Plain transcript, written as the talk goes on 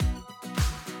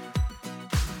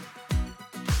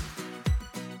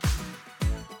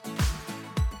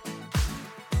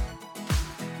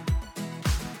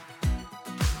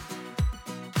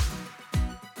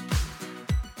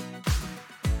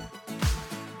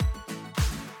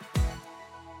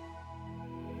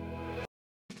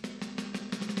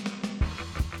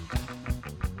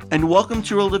And welcome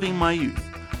to Reliving My Youth,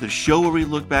 the show where we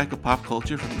look back at pop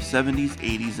culture from the 70s,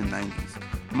 80s, and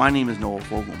 90s. My name is Noel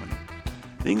Fogelman.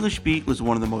 The English Beat was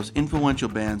one of the most influential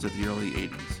bands of the early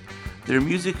 80s. Their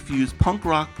music fused punk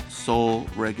rock, soul,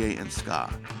 reggae, and ska.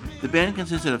 The band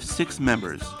consisted of 6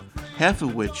 members, half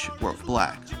of which were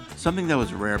black, something that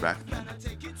was rare back then.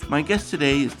 My guest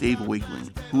today is Dave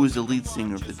Wakeling, who is the lead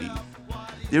singer of The Beat.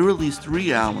 They released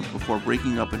 3 albums before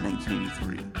breaking up in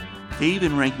 1983. Dave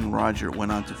and Ranking Roger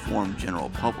went on to form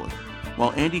General Public,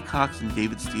 while Andy Cox and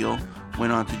David Steele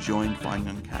went on to join Fine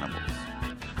Young Cannibals.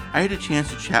 I had a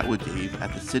chance to chat with Dave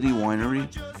at the City Winery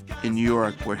in New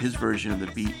York, where his version of The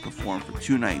Beat performed for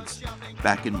 2 nights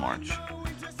back in March.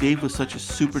 Dave was such a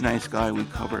super nice guy. We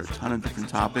covered a ton of different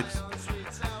topics.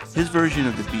 His version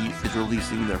of The Beat is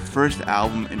releasing their first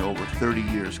album in over 30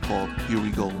 years called Here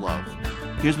We Go Love.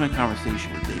 Here's my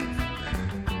conversation with Dave.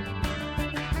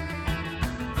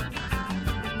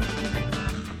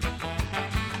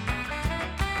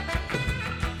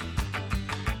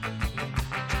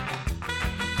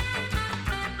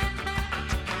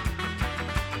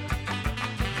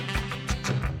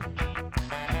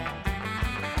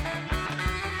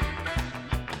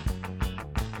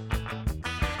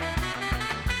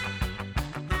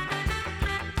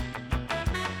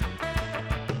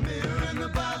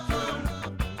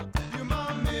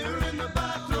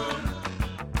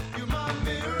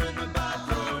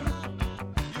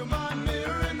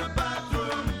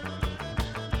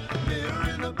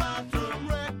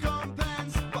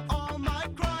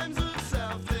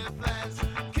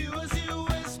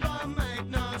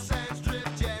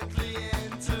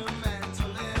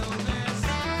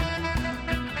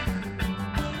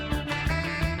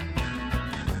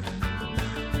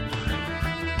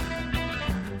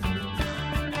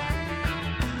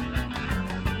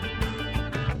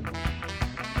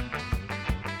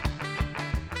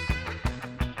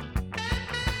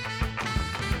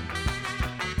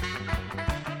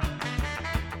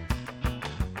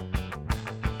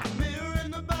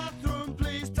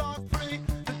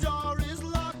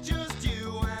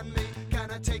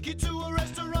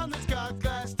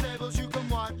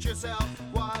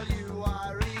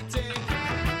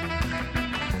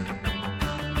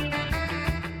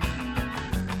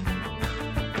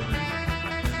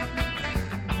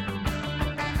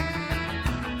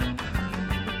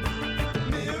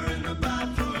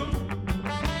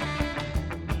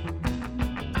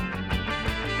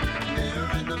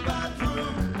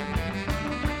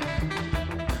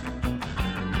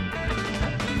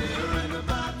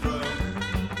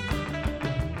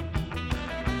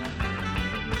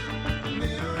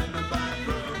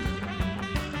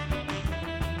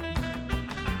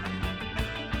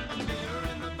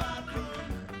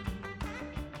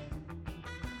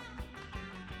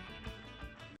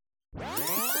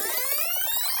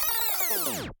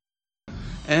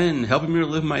 And helping me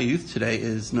relive my youth today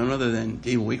is none other than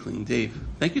Dave Wakeling. Dave,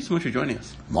 thank you so much for joining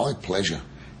us. My pleasure.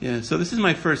 Yeah, so this is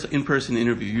my first in-person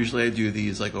interview. Usually I do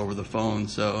these like over the phone,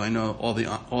 so I know all the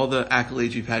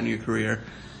accolades you've had in your career.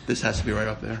 This has to be right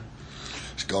up there.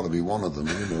 It's got to be one of them.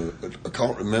 You know, I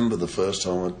can't remember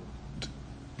the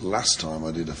last time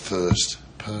I did a first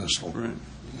personal. Right.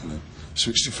 You know,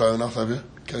 switched your phone off, have you?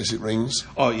 In case it rings.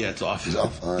 Oh yeah, it's off. It's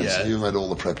off. Right, yeah. So you've made all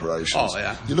the preparations. Oh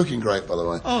yeah. You're looking great, by the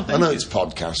way. Oh, thank you. I know it's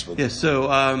podcast, but yeah.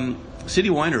 So City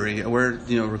Winery, we're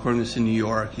recording this in New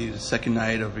York. The second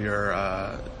night of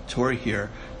your tour here.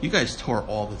 You guys tour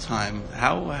all the time.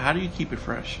 How do you keep it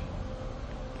fresh?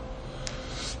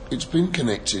 It's been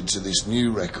connected to this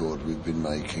new record we've been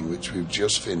making, which we've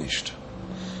just finished.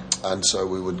 And so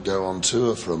we would go on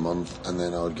tour for a month, and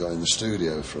then I would go in the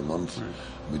studio for a month. Right.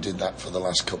 We did that for the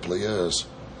last couple of years.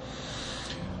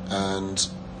 And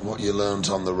what you learnt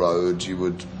on the road, you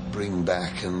would bring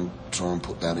back and try and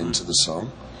put that into the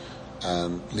song.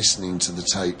 And listening to the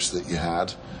tapes that you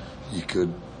had, you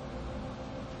could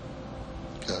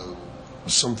go,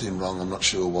 there's something wrong, I'm not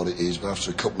sure what it is, but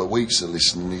after a couple of weeks of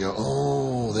listening, you go,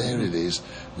 oh, there it is.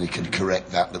 And you could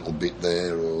correct that little bit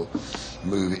there or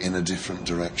move it in a different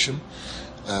direction.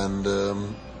 And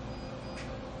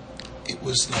it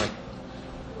was like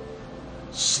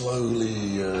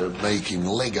slowly making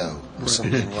Lego or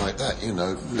something like that,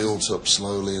 built up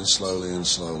slowly and slowly and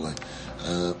slowly,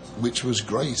 which was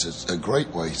great. It's a great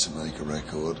way to make a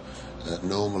record.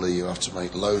 Normally you have to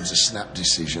make loads of snap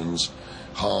decisions,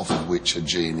 half of which are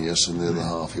genius and the other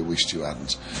half you wished you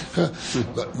hadn't.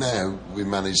 But now we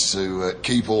managed to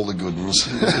keep all the good ones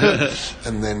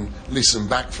and then listen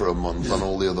back for a month on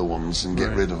all the other ones and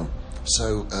get rid of them.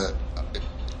 So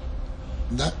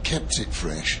that kept it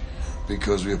fresh,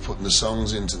 because we were putting the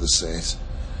songs into the set,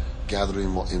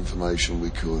 gathering what information we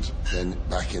could, then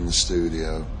back in the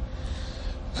studio,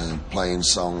 playing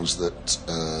songs that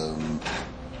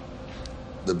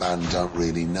the band don't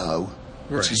really know,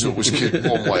 which is always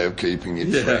one way of keeping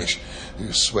it fresh.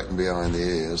 You're sweating behind the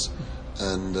ears.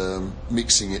 And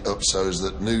mixing it up so as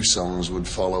that new songs would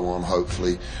follow on,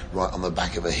 hopefully right on the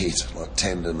back of a hit like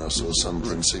Tenderness or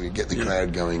something, so you get the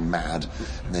crowd going mad,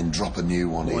 and then drop a new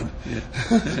one in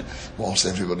whilst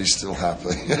everybody's still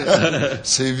happy.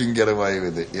 See if you can get away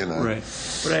with it, you know. Right.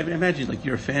 But I imagine like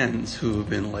your fans who have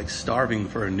been like starving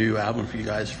for a new album for you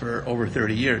guys for over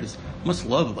 30 years must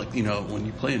love, like, you know, when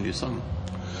you play a new song.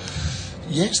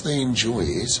 Yes, they enjoy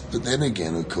it, but then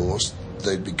again, of course,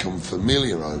 they've become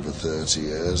familiar over 30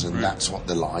 years, and that's what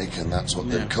they like, and that's what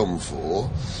they've come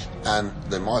for. And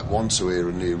they might want to hear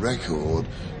a new record,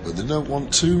 but they don't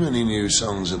want too many new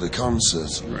songs at a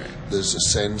concert. There's a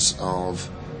sense of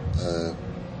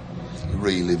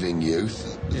reliving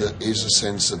youth. There is a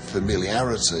sense of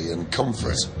familiarity and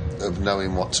comfort of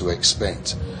knowing what to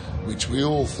expect, which we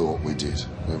all thought we did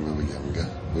when we were younger.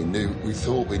 We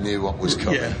thought we knew what was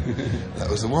coming. That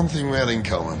was the one thing we had in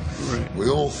common. We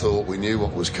all thought we knew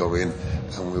what was coming,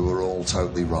 and we were all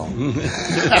totally wrong.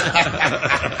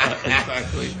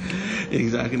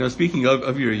 Exactly. Now, speaking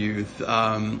of your youth,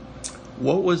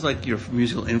 what was like your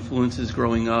musical influences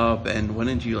growing up, and when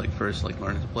did you like first like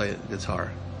learn to play the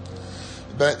guitar?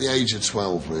 About the age of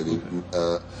 12, really.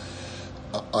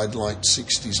 I'd liked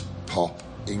 60s pop,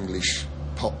 English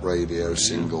pop radio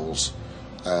singles,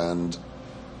 and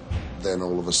then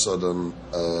all of a sudden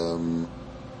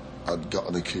I'd got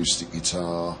an acoustic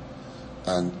guitar,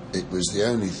 and it was the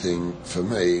only thing for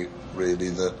me really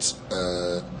that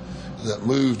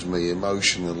moved me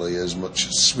emotionally as much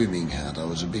as swimming had. I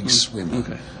was a big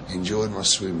swimmer, enjoyed my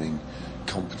swimming,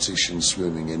 competition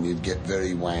swimming, and you'd get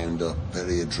very wound up,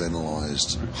 very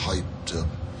adrenalised, hyped up,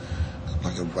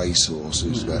 like a racehorse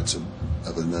who's about to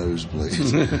have a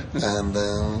nosebleed.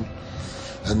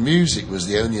 And music was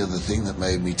the only other thing that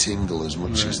made me tingle as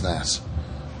much as that,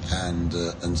 and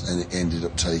it ended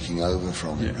up taking over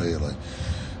from it. Really,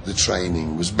 the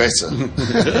training was better.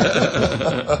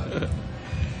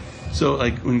 So,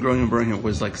 like when growing up in Birmingham,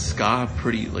 was like ska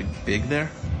pretty like big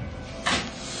there?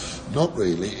 Not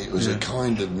really. It was a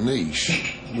kind of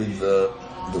niche with the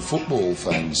football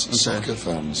fans, soccer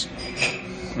fans.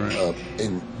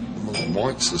 In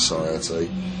white society,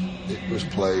 it was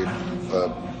played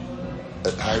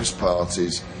at house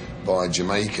parties by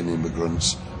Jamaican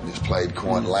immigrants, and it's played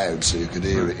quite loud so you could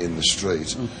hear it in the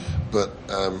street. But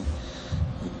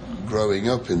growing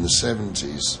up in the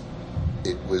 70s,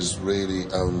 it was really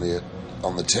only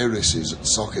on the terraces at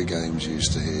soccer games you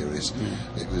used to hear it.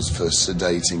 It was for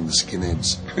sedating the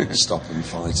skinheads, stopping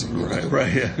fighting, you know.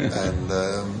 And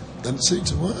then it seemed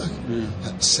to work.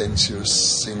 That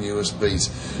sinuous beat.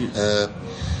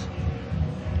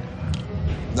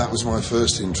 That was my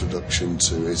first introduction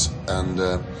to it, and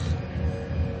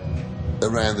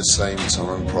around the same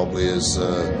time probably as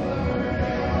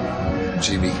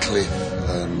Jimmy Cliff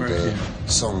and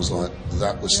songs like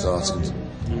that were starting to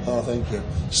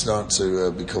start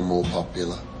to become more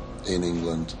popular in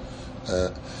England.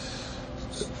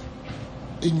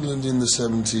 England in the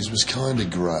 70s was kind of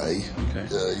grey,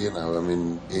 you know, I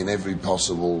mean, in every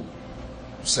possible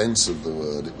sense of the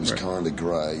word, it was kind of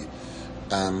grey,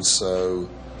 and so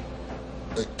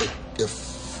a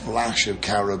flash of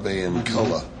Caribbean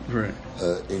colour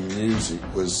in music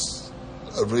was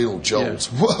a real jolt.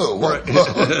 Whoa, what?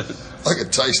 Whoa. I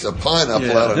could taste a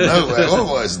pineapple out of nowhere. What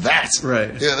was that?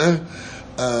 You know?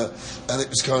 And it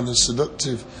was kind of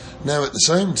seductive. Now, at the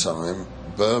same time,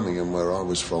 Birmingham, where I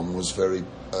was from, was very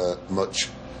much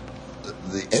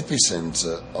the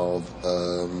epicentre of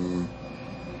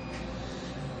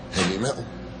heavy metal.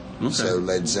 So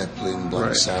Led Zeppelin,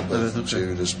 Black Sabbath,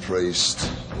 Judas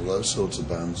Priest, all those sorts of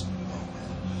bands.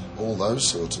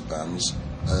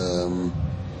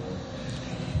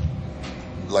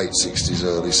 Late 60s,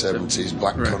 early 70s,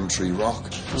 black country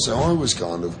rock. So I was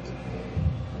kind of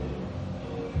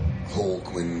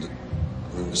Hawkwind, I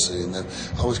remember seeing them.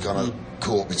 I was kind of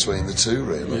caught between the two,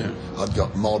 really. I'd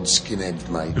got mod skinhead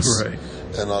mates,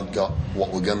 and I'd got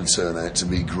what were going to turn out to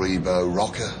be Grebo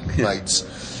rocker mates.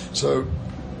 So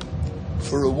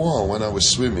for a while, when I was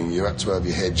swimming, you had to have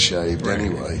your head shaved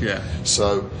anyway.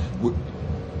 So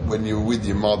when you were with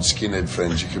your mod skinhead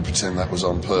friends, you could pretend that was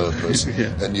on purpose,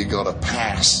 and you got a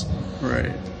pass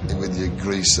with your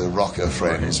greaser rocker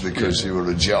friends because you were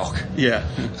a jock.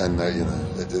 And you know,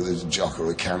 there's a jock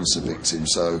or a cancer victim,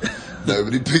 so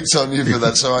nobody picked on you for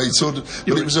that. So I sort of,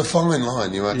 but it was a fine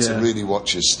line. You had to really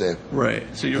watch your step. Right.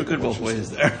 So you were good both ways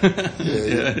there.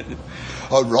 Yeah.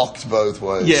 I rocked both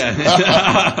ways.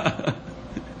 Yeah.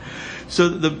 So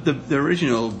the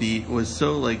original beat was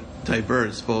so like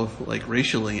diverse, both like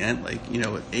racially and like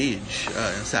with age.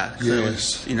 Sax.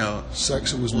 Yes. Was,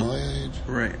 Saxon was my age.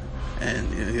 Right.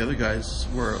 And the other guys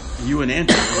were you and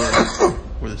Andrew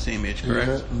were the same age, correct?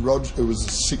 Yeah, Roger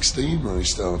was 16 when he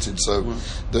started, so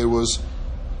there was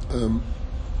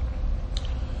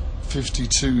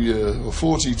 52 year or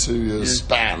 42 years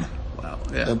span. Wow,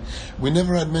 yeah. We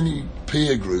never had many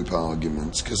peer group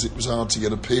arguments because it was hard to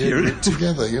get a peer group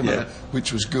together,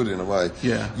 which was good in a way.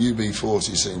 Yeah.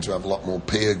 UB40 seemed to have a lot more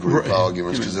peer group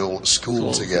arguments because they're all at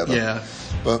school together. Yeah.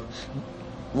 But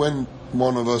when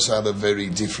one of us had a very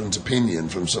different opinion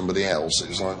from somebody else, it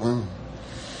was like, well,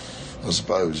 I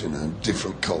suppose,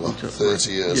 different colour,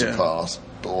 30 years apart,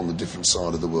 but on the different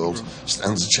side of the world,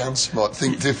 stands a chance. Might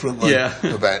think differently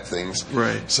about things.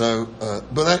 Right. So,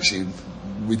 but actually,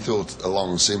 we thought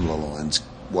along similar lines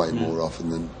way more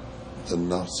often than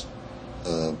not.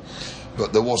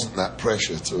 But there wasn't that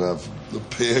pressure to have the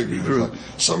peer group. Like,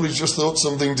 somebody just thought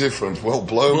something different. Well,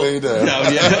 blow me down. No,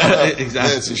 yeah,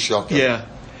 exactly. It's a shocker. Yeah.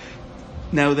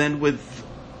 Now then, when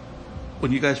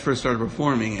you guys first started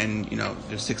performing, and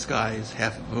there's 6 guys,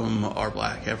 half of them are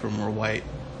black, half of them are white.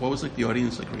 What was like the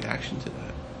audience reaction to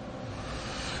that?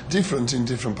 Different in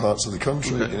different parts of the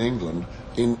country. In England,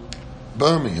 in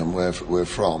Birmingham, where we're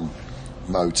from,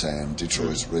 Motown,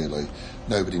 Detroit, really,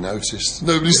 nobody noticed.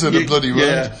 Nobody said a bloody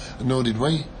word, nor did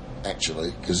we,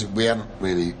 actually, because we hadn't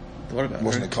really. Thought about it.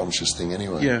 Wasn't a conscious thing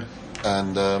anyway. Yeah.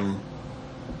 And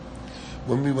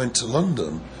when we went to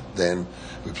London, then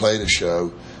we played a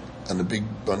show, and a big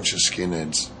bunch of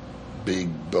skinheads,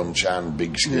 big bunch and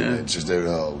big skinheads, just there.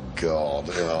 Oh God!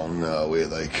 Oh no! Here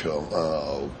they come!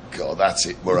 Oh God! That's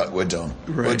it. We're done.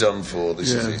 Right. We're done for.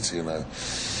 This is it.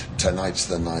 Tonight's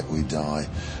the night we die.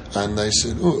 And they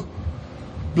said, "Oh,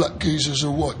 black geezers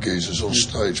and white geezers on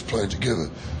stage playing together.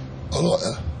 I like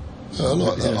that. I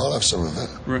like that. I'll have some of that."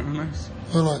 Right. Nice.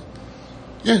 I'm like,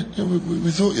 yeah, we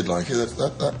thought you'd like it.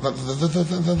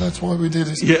 That's why we did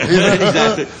it. Yeah,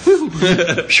 exactly.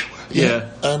 Yeah.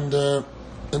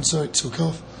 And so it took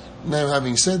off. Now,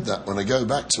 having said that, when I go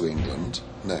back to England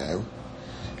now,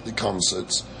 the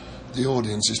concerts, the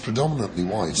audience is predominantly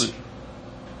white.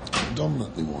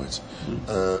 Predominantly white.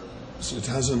 So it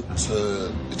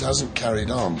hasn't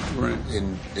carried on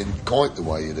in quite the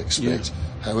way you'd expect.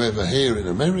 However, here in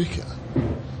America,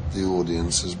 the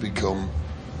audience has become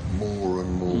more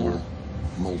and more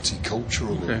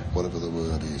multicultural, or whatever the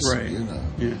word is. Right.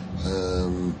 Yeah.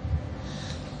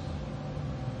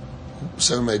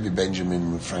 So maybe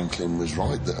Benjamin Franklin was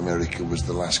right that America was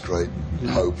the last great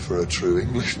hope for a true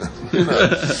Englishman.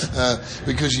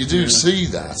 Because you do see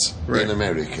that in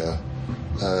America.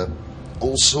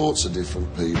 All sorts of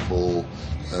different people,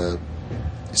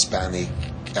 Hispanic,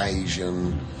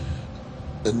 Asian,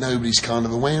 and nobody's kind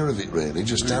of aware of it really,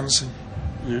 just dancing.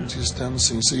 Yeah. Just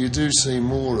dancing. So you do see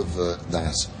more of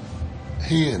that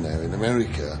here now in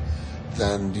America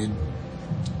than you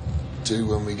do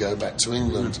when we go back to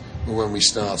England. Or when we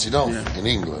started off in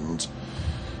England,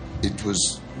 it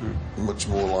was much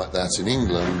more like that in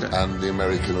England, and the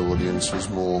American audience was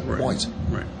more white.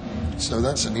 Right. So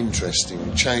that's an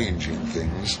interesting change in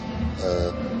things.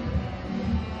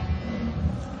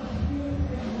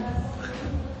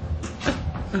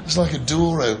 It's like a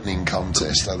door opening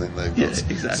contest, I think they've got. Yeah,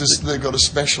 exactly. They've got a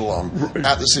special on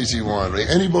at the City Winery.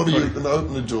 Anybody who can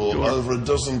open the door over a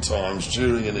dozen times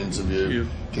during an interview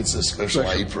gets a special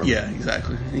apron. Yeah,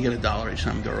 exactly. You get $1 each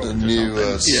time you go over. A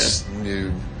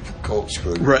new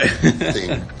corkscrew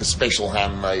thing. A special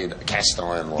handmade cast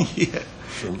iron one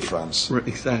from France. Right,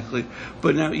 exactly.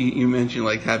 But now you mentioned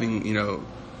like having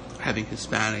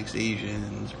Hispanics,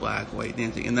 Asians, black, white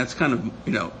dancing, and that's kind of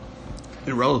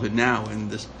irrelevant now in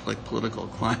this political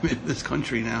climate in this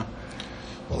country now.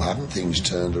 Well, haven't things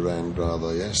turned around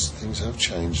rather? Yes, things have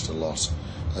changed a lot.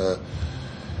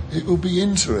 It will be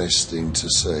interesting to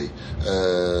see.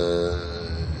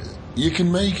 You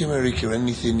can make America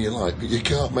anything you like, but you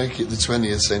can't make it the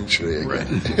 20th century again. Right.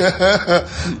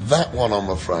 That one, I'm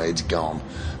afraid, is gone.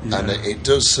 Yeah. And it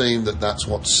does seem that that's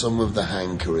what some of the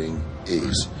hankering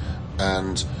is.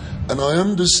 And I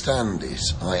understand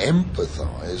it. I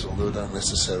empathise, although I don't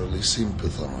necessarily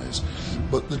sympathise.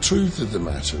 But the truth of the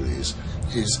matter is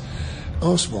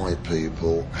us white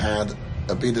people had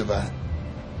a bit of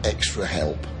extra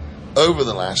help over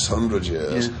the last 100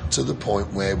 years to the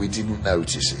point where we didn't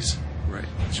notice it. Right.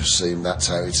 It just seemed that's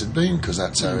how it had been, because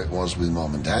that's how it was with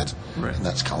Mum and Dad. Right. And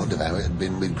that's kind of how it had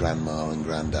been with Grandma and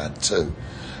Granddad too.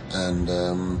 And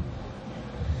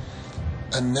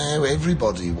now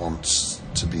everybody wants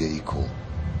to be equal.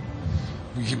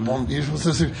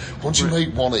 Once you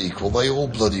make one equal, they all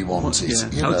bloody want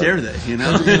it. Yeah. How dare they?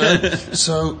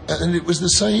 So, and it was the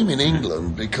same in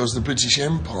England, because the British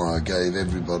Empire gave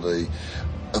everybody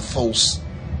a false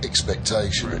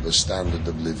expectation of a standard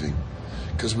of living,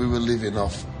 because we were living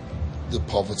off the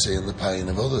poverty and the pain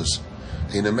of others.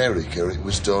 In America, it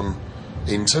was done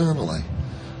internally.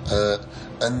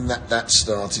 And that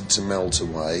started to melt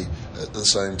away at the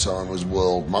same time as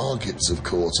world markets have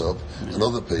caught up, and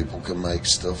other people can make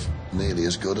stuff nearly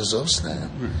as good as us now.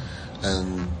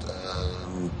 And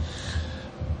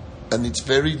it's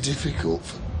very difficult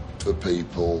for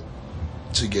people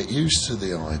to get used to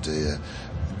the idea,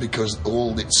 because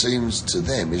all it seems to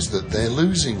them is that they're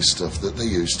losing stuff that they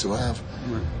used to have.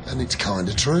 And it's kind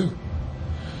of true.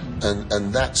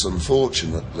 And that's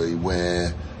unfortunately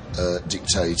where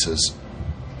dictators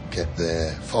get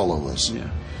their followers.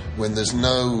 When there's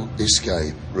no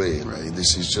escape, really,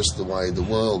 this is just the way the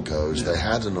world goes. They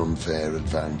had an unfair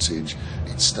advantage.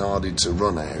 It started to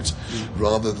run out.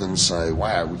 Rather than say,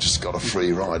 wow, we just got a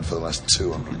free ride for the last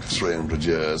 200, 300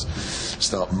 years,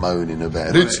 start moaning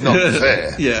about it. It's not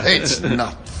fair. It's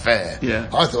not fair.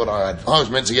 I thought I was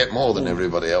meant to get more than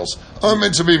everybody else. I'm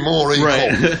meant to be more equal.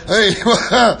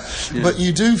 But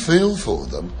you do feel for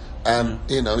them. And,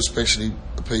 especially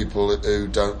people who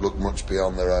don't look much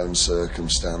beyond their own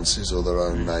circumstances or their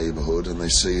own neighbourhood, and they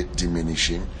see it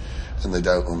diminishing and they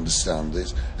don't understand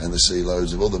it, and they see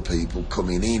loads of other people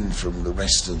coming in from the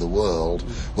rest of the world.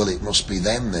 Well, it must be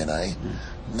them then, eh?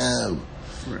 No,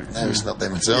 it's not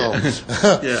them at all.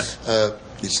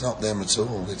 It's not them at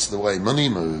all. It's the way money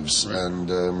moves.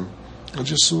 And I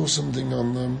just saw something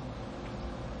on them.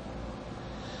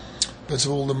 But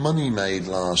all the money made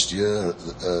last year,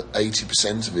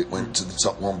 80% of it went to the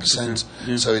top 1%.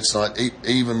 So it's like,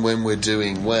 even when we're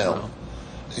doing well,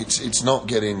 it's not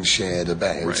getting shared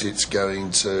about. It's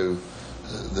going to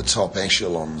the top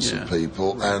echelons of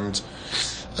people, and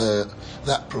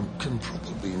that can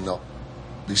probably not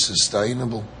be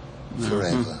sustainable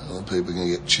forever. People are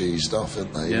going to get cheesed off,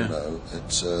 aren't they?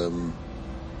 It's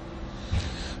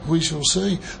we shall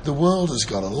see. The world has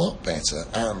got a lot better,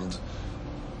 and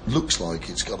looks like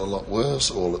it's got a lot worse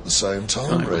all at the same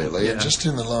time, really. And just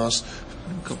in the last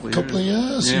couple of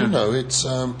years, it's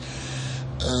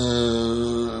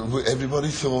everybody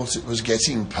thought it was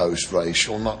getting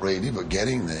post-racial, not really, but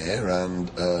getting there, and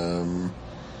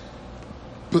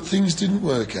but things didn't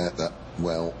work out that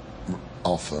well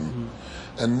often.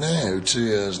 And now, 2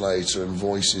 years later, and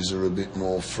voices are a bit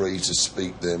more free to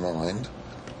speak their mind,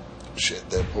 shed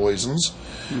their poisons,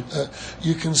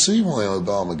 you can see why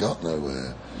Obama got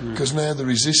nowhere, because now the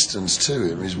resistance to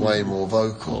him is way more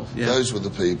vocal. Those were the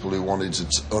people who wanted to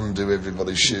undo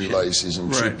everybody's shoelaces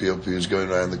and trip you up, who was going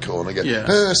around the corner going,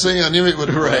 see, I knew it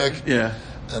would work.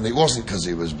 And it wasn't because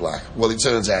he was black. Well, it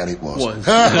turns out it was.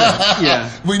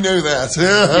 We knew that.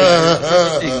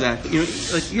 Exactly.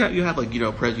 You have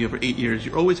president for 8 years.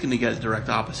 You're always going to get a direct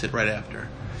opposite right after.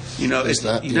 You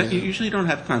usually don't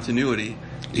have continuity.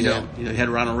 You had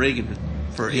Ronald Reagan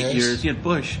for 8 years. You had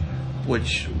Bush,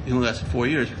 which only lasted 4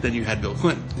 years. But then you had Bill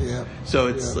Clinton. So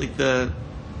it's like the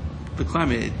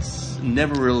climate's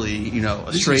never really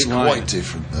a straight line. This is quite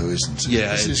different, though, isn't it?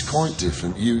 This is quite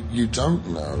different. You don't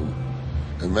know.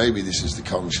 And maybe this is the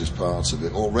conscious part of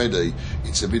it. Already,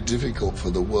 it's a bit difficult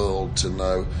for the world to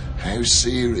know how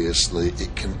seriously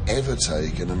it can ever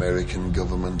take an American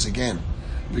government again.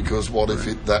 Because what if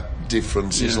that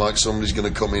difference is like somebody's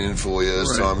going to come in 4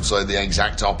 years' time and say the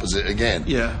exact opposite again?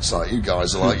 It's like, you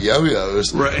guys are like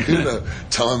yo-yos.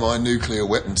 Tie my nuclear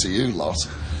weapon to you lot.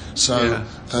 So,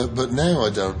 but now I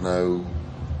don't know,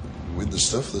 with the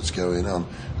stuff that's going on,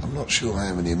 I'm not sure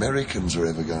how many Americans are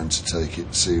ever going to take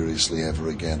it seriously ever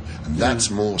again. And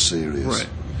that's more serious.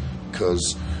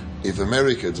 Because if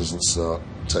America doesn't start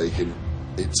taking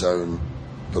its own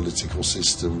political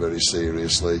system very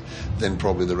seriously, then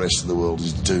probably the rest of the world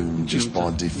is doomed just by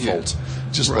default.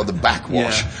 By the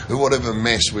backwash of whatever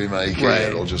mess we make here,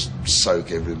 it'll just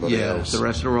soak everybody else. The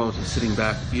rest of the world is just sitting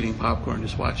back, eating popcorn,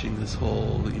 just watching this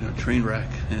whole train wreck.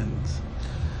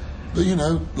 But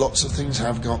lots of things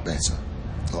have got better.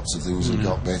 Lots of things have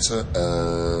got better.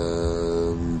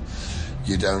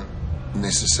 You don't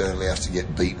necessarily have to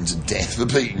get beaten to death for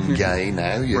beating gay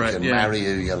now. You can marry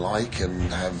who you like and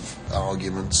have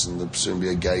arguments, and there'll soon be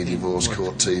a gay divorce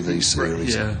court TV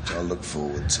series, which I look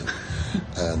forward to.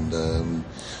 And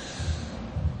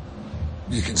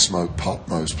you can smoke pot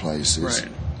most places.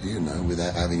 you know,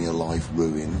 without having your life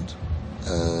ruined.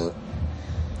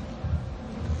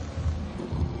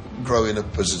 Growing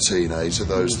up as a teenager,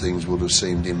 those things would have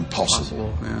seemed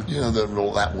impossible. Yeah. You know,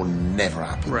 that would never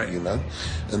happen, Right. you know.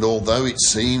 And although it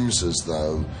seems as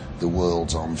though the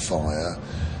world's on fire,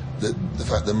 the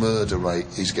fact the murder rate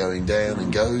is going down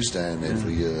and goes down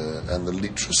every year, and the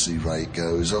literacy rate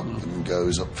goes up and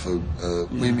goes up for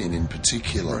women in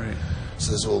particular. Right. So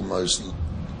there's almost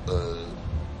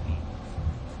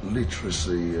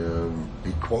literacy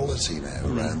equality now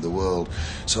around the world.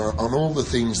 So on all the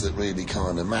things that really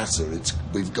kind of matter,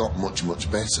 we've got much, much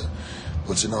better.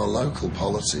 But in our local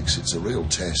politics, it's a real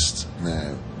test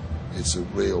now. It's a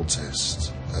real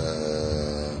test.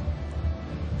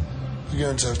 We're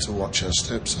going to have to watch our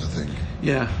steps, I think.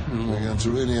 Yeah. We're going to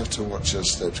really have to watch our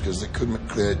steps, because they could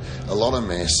create a lot of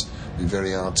mess, be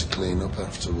very hard to clean up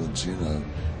afterwards, you know.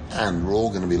 And we're all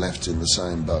going to be left in the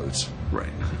same boat,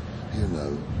 Right. you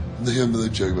know. The end of the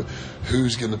joke, but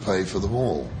who's going to pay for the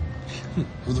wall?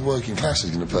 Well, the working class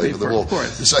is going to pay for the wall. Of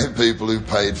course. The same people who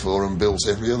paid for and built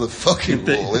every other fucking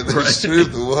wall in the Right. history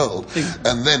of the world,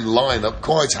 and then line up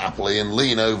quite happily and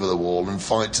lean over the wall and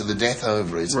fight to the death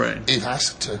over it, Right. if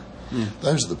asked to.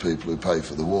 Those are the people who pay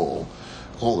for the wall.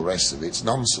 All the rest of it's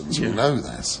nonsense. Yeah. We know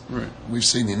that. Right. We've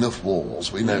seen enough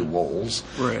walls. We know walls.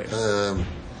 Right.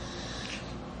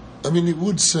 I mean, it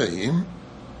would seem.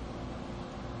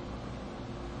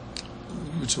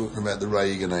 We were talking about the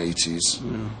Reagan 80s,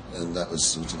 and that was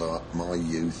sort of my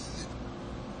youth.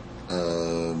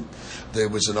 There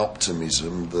was an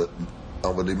optimism that I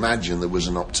would imagine there was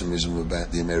an optimism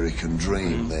about the American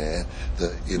dream there,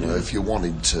 that, you know, if you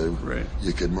wanted to, Right.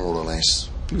 you could more or less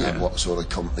have what sort of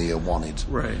company you wanted.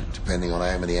 Right. Depending on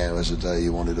how many hours a day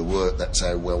you wanted to work, that's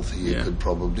how wealthy you could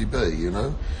probably be, you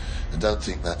know. I don't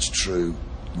think that's true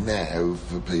now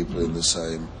for people in the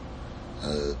same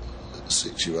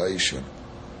situation.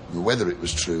 Whether it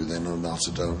was true then or not,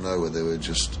 I don't know. Whether they were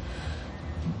just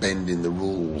bending the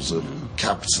rules of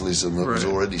capitalism that was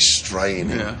already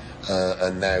straining,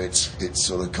 and now it's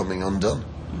sort of coming undone.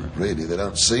 Really, they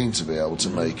don't seem to be able to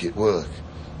make it work.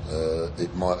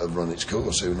 It might have run its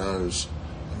course, who knows?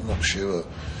 I'm not sure.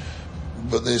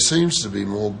 But there seems to be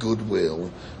more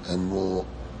goodwill and more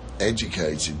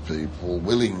educated people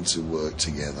willing to work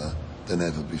together than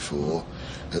ever before.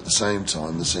 At the same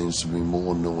time, there seems to be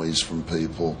more noise from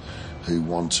people who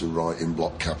want to write in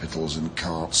block capitals and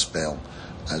can't spell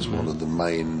as one of the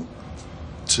main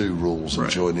 2 rules of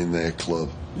joining their club.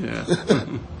 Yeah.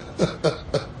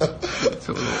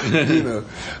 You know,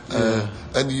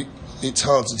 and it's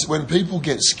hard to. When people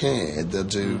get scared, they'll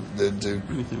do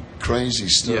crazy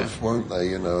stuff, won't they?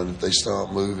 You know, and if they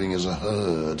start moving as a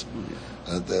herd,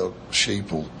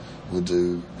 sheeple will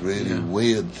do really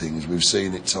weird things. We've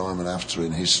seen it time and after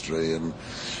in history, and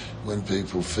when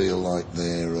people feel like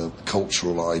their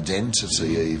cultural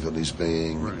identity even is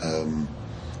being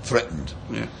threatened,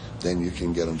 then you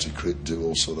can get them to do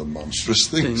all sort of monstrous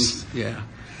things. Yeah.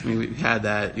 I mean, we had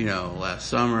that, you know, last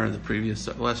summer,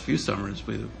 last few summers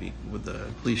with the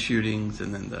police shootings,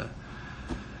 and then the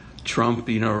Trump,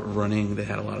 you know, running. They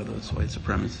had a lot of those white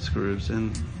supremacist groups,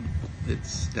 and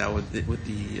it's now with the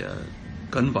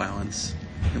gun violence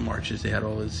in marches, they had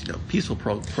all this, you know, peaceful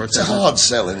protests. It's a hard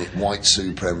sell, isn't it? White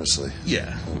supremacy.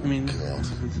 Yeah, I mean, God.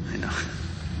 I know.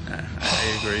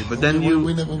 I agree, but then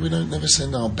we don't never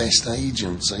send our best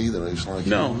agents either. It's like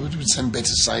we would send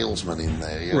better salesmen in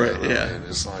there, you know what I mean?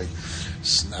 It's like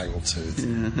snaggletooth.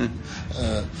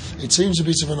 It seems a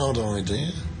bit of an odd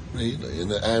idea, really,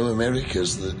 and how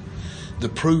America's the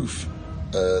proof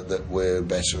that we're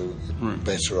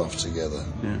better off together.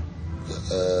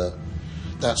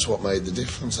 That's what made the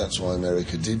difference. That's why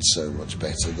America did so much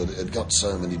better, that it had got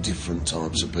so many different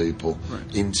types of people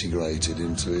integrated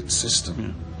into its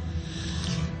system.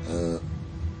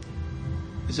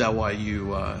 Is that why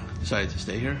you decided to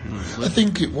stay here? I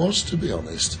think it was, to be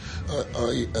honest.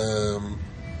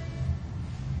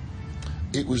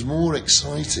 It was more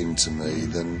exciting to me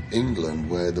than England,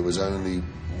 where there was only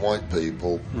white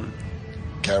people,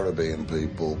 Caribbean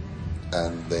people,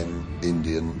 and then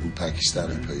Indian and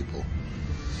Pakistani people.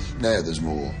 Now there's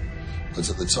more. But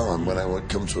at the time, when I would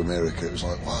come to America, it was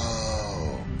like,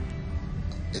 wow.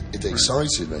 It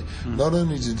excited me. Not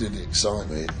only did it excite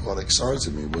me, what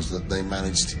excited me was that they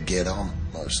managed to get on,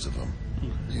 most of them.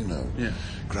 You know,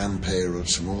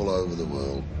 grandparents from all over the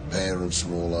world, parents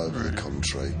from all over the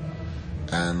country,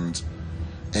 and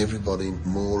everybody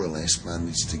more or less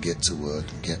managed to get to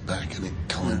work and get back, and it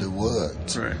kind of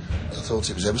worked. I thought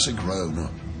it was ever so grown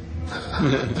up.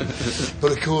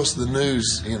 But of course, the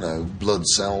news, blood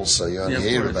sells, so you only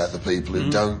hear about the people who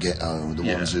don't get home, the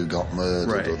ones who got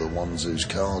murdered, or the ones whose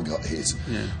car got hit.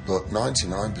 Yeah. But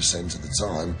 99% of the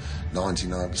time,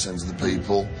 99% of the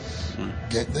people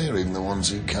get there. Even the ones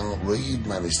who can't read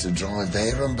manage to drive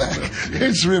there and back.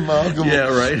 It's remarkable. Yeah,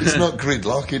 right. It's not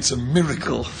gridlock; it's a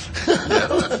miracle.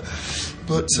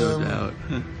 But no doubt.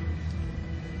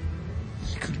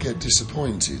 You could get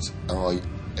disappointed. I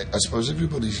suppose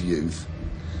everybody's youth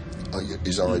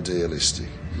is idealistic.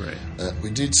 Right. We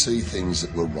did see things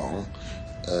that were wrong.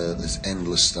 This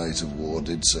endless state of war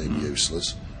did seem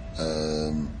useless.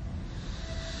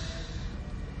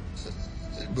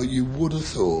 But you would have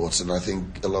thought, and I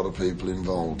think a lot of people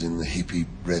involved in the hippie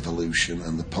revolution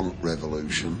and the punk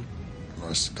revolution, and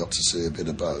I got to see a bit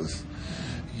of both,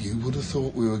 you would have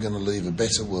thought we were going to leave a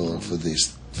better world for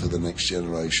the next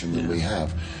generation than we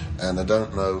have. And I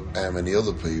don't know how many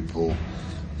other people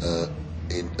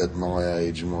at my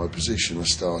age and my position are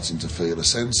starting to feel a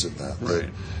sense of that. Right. That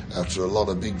after a lot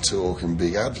of big talk and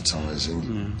big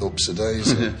advertising, ups a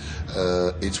daisy,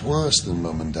 it's worse than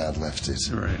Mum and Dad left it.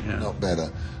 Right, yeah. Not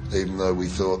better, even though we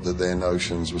thought that their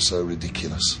notions were so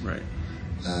ridiculous. Right.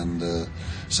 And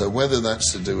so whether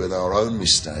that's to do with our own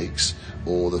mistakes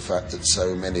or the fact that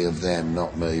so many of them,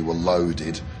 not me, were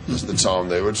loaded at the time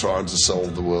they were trying to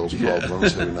solve the world's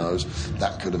problems, who knows,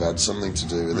 that could have had something to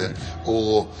do with it.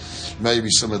 Or maybe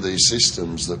some of these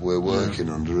systems that we're working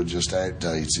under are just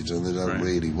outdated and they don't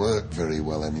really work very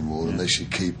well anymore, unless you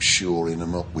keep shoring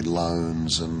them up with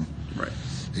loans. And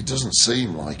it doesn't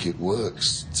seem like it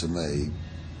works to me.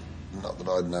 Not that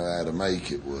I'd know how to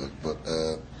make it work, but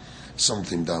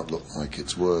something don't look like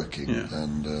it's working.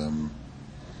 And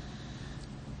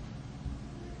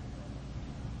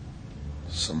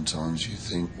sometimes you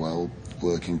think, well,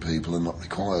 working people are not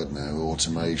required now.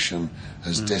 Automation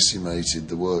has decimated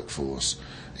the workforce.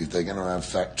 If they're going to have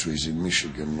factories in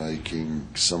Michigan making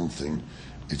something,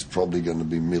 it's probably going to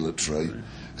be military,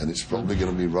 and it's probably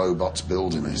going to be robots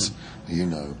building it,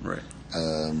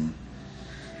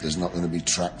 there's not going to be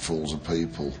trackfuls of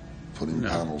people putting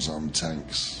panels on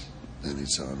tanks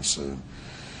anytime soon.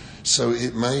 So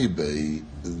it may be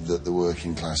that the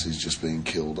working class is just being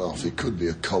killed off. It could be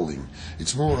a culling.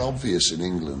 It's more obvious in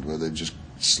England, where they've just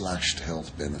slashed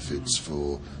health benefits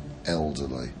for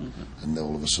elderly, and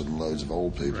all of a sudden loads of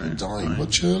old people are dying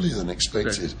much earlier than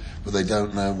expected, but they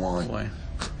don't know why.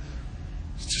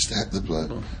 It's just out the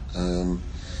blue.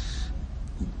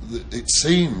 It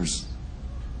seems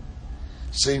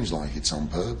like it's on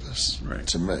purpose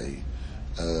to me.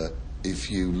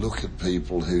 If you look at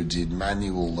people who did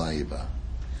manual labour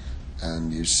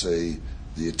and you see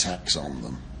the attacks on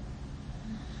them,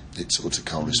 it sort of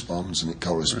corresponds, and it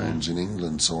corresponds in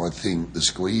England. So I think the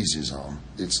squeeze is on.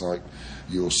 It's like,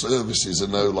 your services are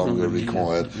no longer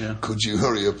required. Could you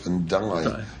hurry up and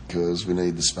die, because we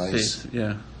need the space?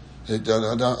 I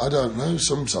don't know.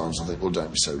 Sometimes I think, well,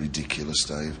 don't be so ridiculous,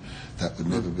 Dave. That would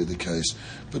never be the case.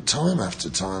 But time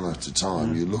after time after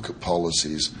time, you look at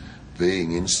policies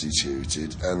being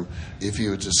instituted, and if you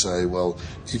were to say, well,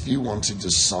 if you wanted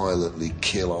to silently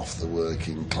kill off the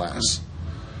working class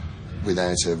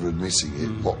without ever admitting it,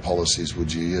 what policies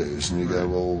would you use? And you go,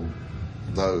 well,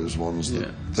 those ones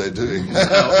that they're doing.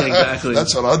 Exactly.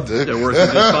 That's what I'd do. They're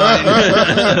working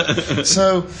just fine.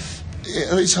 So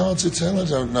it's hard to tell. I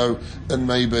don't know. And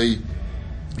maybe,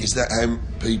 is that how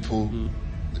people,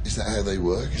 is that how they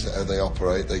work? Is that how they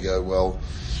operate? They go, well,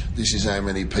 this is how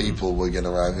many people we're going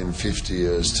to have in 50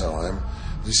 years' time.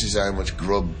 This is how much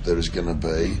grub there is going to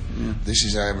be. This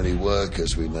is how many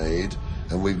workers we need.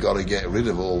 And we've got to get rid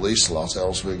of all this lot,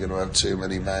 else we're going to have too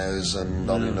many mouths and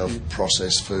not enough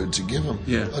processed food to give them.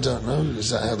 I don't know. Is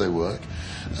that how they work?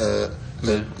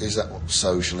 Is that what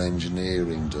social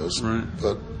engineering does?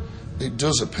 But it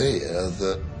does appear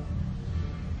that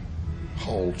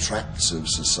whole tracts of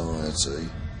society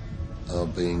are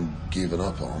being given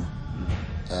up on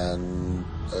and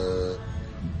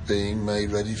being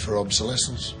made ready for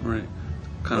obsolescence. Kind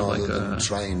rather of like than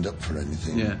trained up for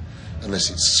anything. Unless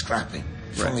it's scrapping,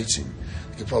 fighting.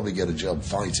 You could probably get a job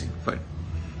fighting.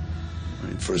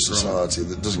 For a society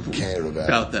that doesn't care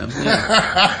about them.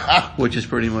 Which is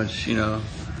pretty much,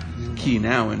 key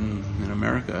now in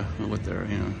America with their,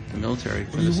 the military.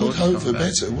 Well, you would hope for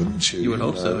better, wouldn't you? You would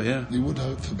hope so, yeah. You would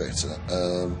hope for better.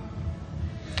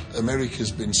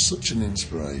 America's been such an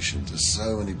inspiration to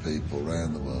so many people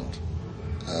around the world,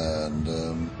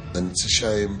 and it's a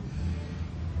shame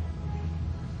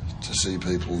to see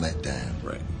people let down,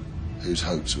 whose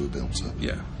hopes were built up.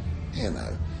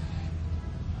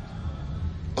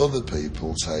 Other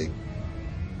people take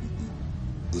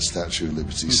the Statue of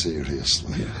Liberty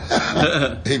seriously.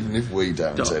 Even if we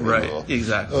don't anymore. Right,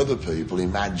 exactly. Other people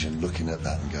imagine looking at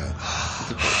that and going,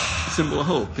 symbol of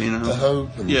hope, you know. The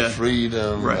hope and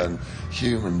freedom and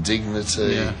human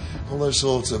dignity, all those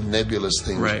sorts of nebulous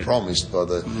things promised by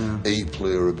the e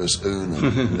pluribus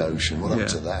unum notion. What happened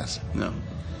to that? No,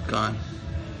 gone.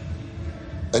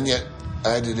 And yet,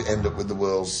 how did it end up with the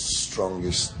world's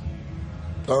strongest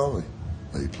army?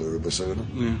 E pluribus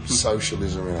unum.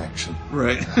 Socialism in action.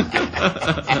 Right.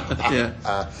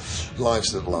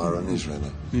 Life's at Lyra and Israel.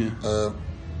 I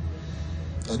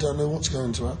don't know what's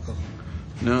going to happen.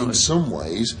 No, in some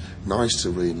ways, nice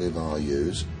to relive our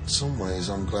youth. In some ways,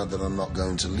 I'm glad that I'm not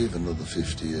going to live another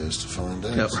 50 years to find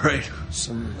out. Yeah, right.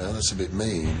 That's a bit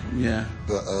mean. Yeah.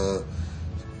 But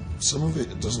some of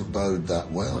it doesn't bode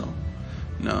that well.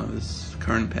 No, this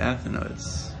current path, you know,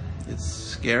 it's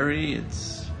scary.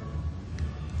 It's,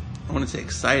 I want to say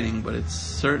exciting, but it's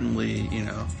certainly, you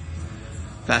know,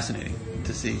 fascinating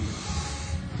to see.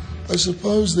 I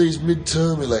suppose these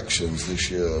midterm elections this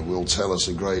year will tell us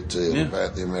a great deal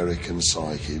about the American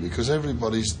psyche, because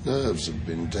everybody's nerves have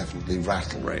been definitely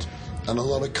rattled, and a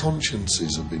lot of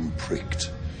consciences have been pricked,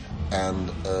 and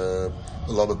a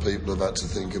lot of people have had to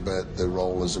think about their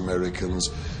role as Americans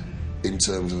in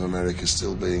terms of America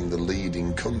still being the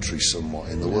leading country somewhat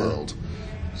in the world,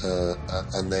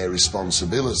 and their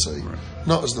responsibility,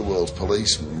 not as the world's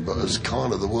policeman, but as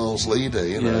kind of the world's leader.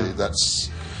 You know, that's.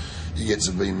 You get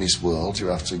to be Miss World, you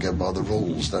have to go by the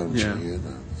rules, don't you? You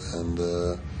know, and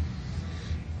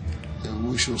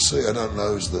we shall see. I don't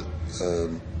know that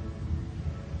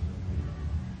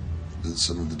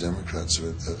some of the Democrats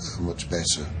are much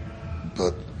better,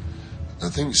 but I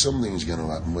think something's going to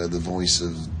happen where the voice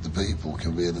of the people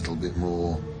can be a little bit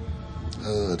more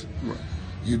heard. Right.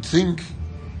 You'd think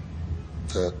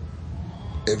that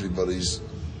everybody's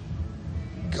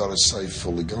got a safe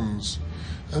full of guns.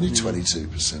 Only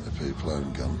 22% of people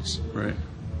own guns. Right.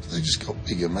 They just got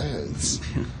bigger mouths.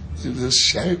 They just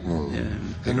shout more.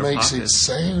 It makes it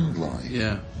sound like.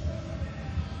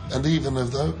 And even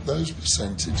of those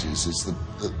percentages, it's the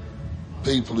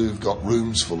people who've got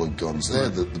rooms full of guns. They're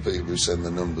the people who send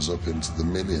the numbers up into the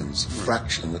millions. A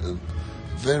fraction, a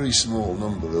very small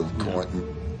number of quite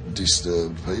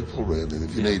disturbed people, really.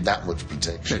 If you need that much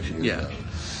protection. You know.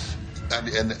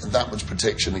 And that much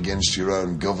protection against your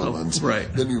own government,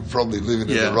 then you're probably living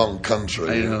in the wrong country.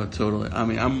 I know, totally. I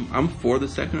mean, I'm for the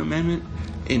Second Amendment,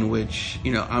 in which,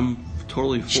 you know, I'm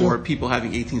totally for people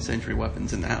having 18th century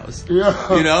weapons in the house.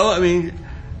 Yeah. You know, I mean,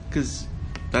 because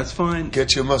that's fine.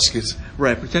 Get your musket.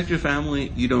 Right, protect your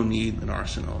family. You don't need an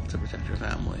arsenal to protect your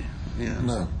family.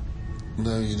 No,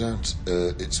 you don't.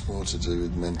 It's more to do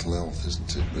with mental health,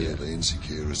 isn't it, really,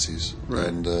 insecurities. Right.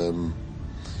 And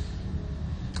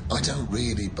I don't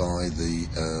really buy the.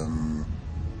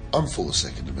 I'm for the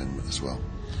Second Amendment as well.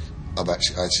 I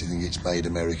actually think it's made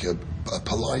America a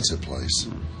politer place.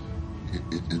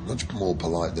 It's much more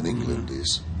polite than England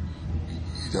is.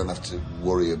 You don't have to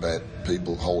worry about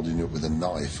people holding you up with a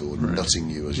knife or nutting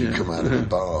you as you come out of a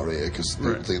bar here, because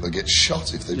they think they'll get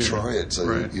shot if they try it. So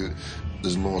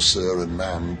there's more sir and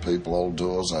ma'am. People hold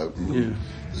doors open.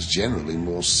 There's generally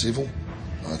more civil,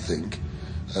 I think.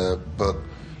 But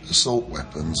assault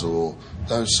weapons or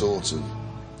those sorts of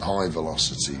high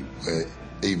velocity, where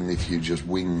even if you just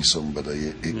wing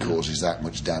somebody, it causes that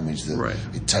much damage that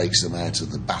it takes them out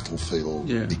of the battlefield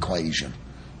equation.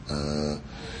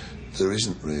 There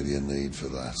isn't really a need for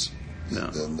that. No.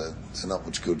 They're not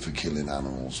much good for killing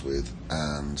animals with,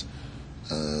 and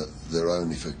they're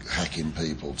only for hacking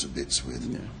people to bits with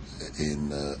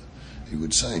in, you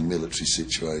would say, military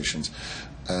situations.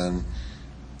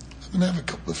 And I have a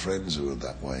couple of friends who are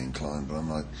that way inclined, but I'm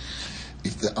like,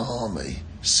 if the army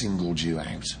singled you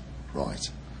out,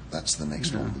 that's the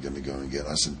next one we're going to go and get.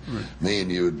 I said, me and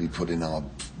you would be putting our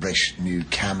fresh new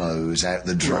camos out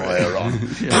the dryer on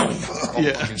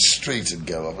the street and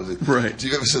go up. Do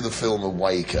you ever see the film of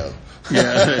Waco?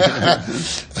 I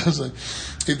was like,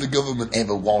 if the government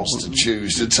ever was to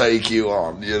choose to take you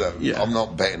on, you know, I'm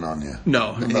not betting on you.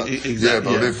 No, exactly. Yeah,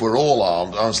 but if we're all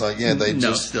armed, I was like, they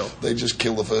just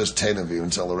kill the first 10 of you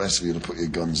and tell the rest of you to put your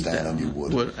guns down and you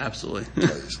would. Absolutely.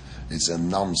 Please. It's a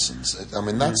nonsense. I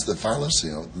mean, that's the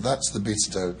fallacy. That's the bits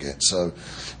don't get. So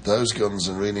those guns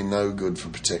are really no good for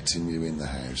protecting you in the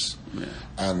house.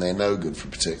 And they're no good for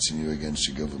protecting you against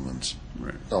your government.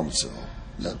 Not at all.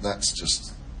 That's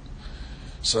just...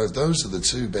 So if those are the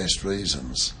two best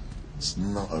reasons, it's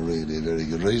not really a very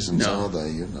good reasons, are they?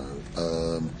 You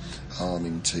know,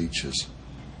 arming teachers.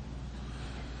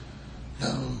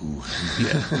 No.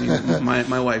 I mean,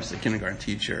 my wife's a kindergarten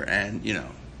teacher, and, you know,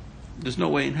 there's no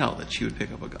way in hell that she would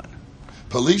pick up a gun.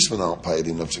 Policemen aren't paid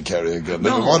enough to carry a gun. No.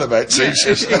 Never mind about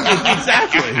teachers.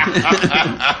 Exactly.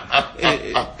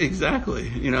 Exactly.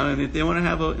 You know, and if they want to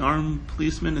have an armed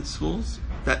policeman at schools,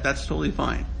 that's totally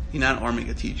fine. You're not arming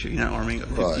a teacher. You're not arming a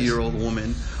 50-year-old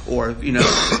woman, or you know,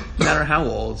 no matter how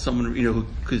old, someone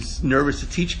who's nervous to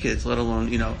teach kids, let alone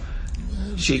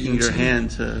shaking your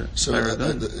hand to fire a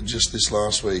gun. Just this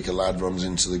last week, a lad runs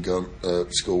into the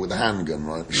school with a handgun,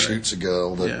 right? Shoots a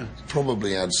girl that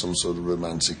probably had some sort of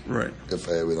romantic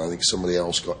affair with. I think somebody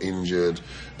else got injured,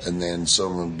 and then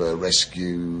some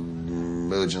rescue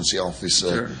emergency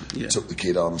officer took the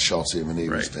kid on, shot him, and he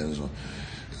was dead as well.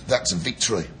 That's a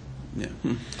victory. Yeah,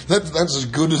 that's as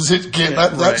good as it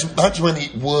gets. That's when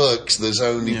it works. There's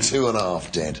only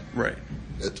 2.5 dead. Right.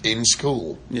 In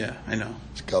school. Yeah, I know.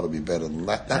 It's got to be better than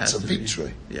that. That's a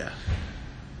victory. Yeah.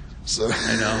 So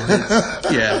I know.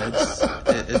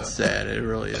 It's sad. It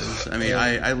really is. I mean,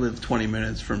 I live 20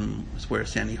 minutes from where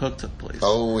Sandy Hook took place.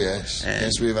 Oh yes,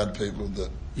 yes. We've had people that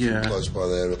from close by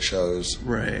there at shows.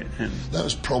 Right. And that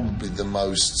was probably the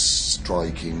most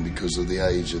striking because of the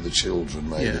age of the children.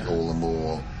 Made it all the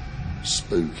more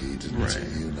spooky, didn't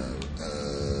it? You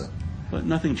know. But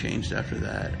nothing changed after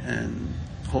that, and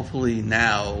hopefully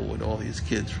now with all these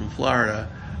kids from Florida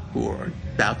who are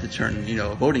about to turn,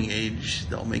 voting age,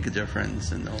 they'll make a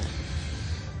difference, and they'll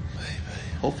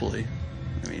hopefully.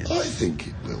 I think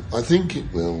it will. I think it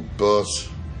will, but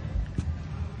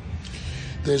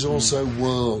there's also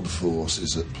world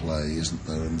forces at play, isn't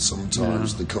there? And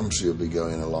sometimes the country will be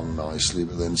going along nicely,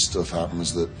 but then stuff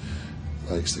happens that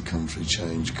makes the country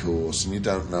change course, and you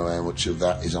don't know how much of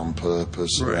that is on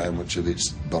purpose or how much of it's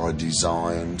by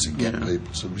design to get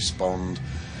people to respond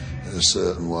in a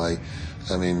certain way.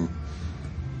 I mean,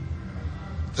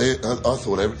 I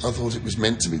thought it was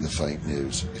meant to be the fake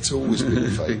news. It's always been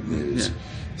fake news.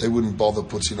 They wouldn't bother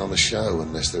putting on a show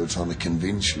unless they were trying to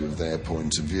convince you of their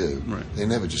point of view. Right. They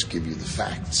never just give you the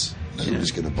facts.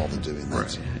 Nobody's going to bother doing that.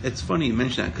 Right. It's funny you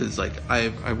mention that because,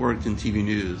 I worked in TV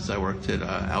news. I worked at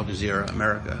Al Jazeera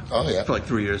America. Oh yeah. For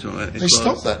 3 years. They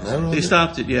stopped that now. They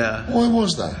stopped it. Yeah. Why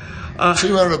was that?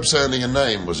 2 Arabs sounding a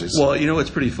name, was it? Well, it's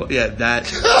pretty fun. Yeah, that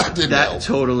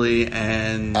totally,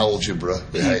 and algebra.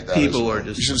 We hate that. People are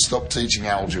just. You should stop teaching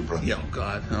algebra. Yeah, oh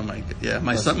God, oh my God. Yeah,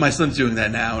 my son's doing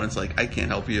that now, and it's like I can't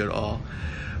help you at all.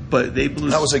 But they blew.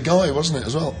 That was a guy, wasn't it,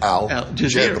 as well? Al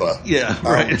Jazeera. Yeah,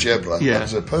 right. Al Jazeera. Yeah. That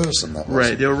was a person. That was.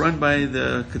 Right. They were run by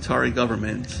the Qatari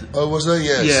government. Oh, was they?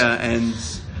 Yes. Yeah, and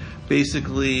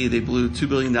basically they blew $2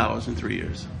 billion in 3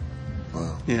 years.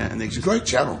 Wow. Yeah, and it's a great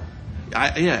channel.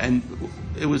 And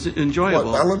it was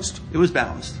enjoyable. Quite balanced? It was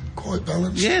balanced. Quite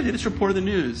balanced? Yeah, they just reported the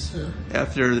news. Yeah.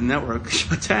 After the network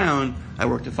shut down, I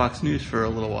worked at Fox News for a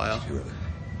little while. Really?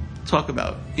 Talk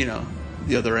about,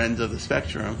 the other end of the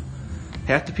spectrum.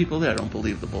 Half the people there don't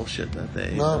believe the bullshit that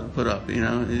they put up, You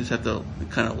just have to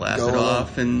kind of laugh it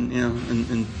off and,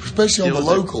 and especially on the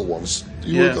local ones. Do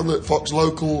you work on the Fox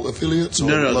local affiliates? Or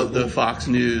No, the Fox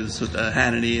News with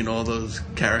Hannity and all those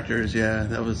characters,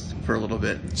 that was for a little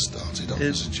bit. It started off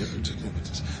as a joke, didn't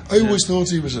it? I always thought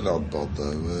he was an odd bod,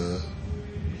 though.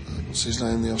 What's his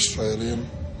name, the Australian?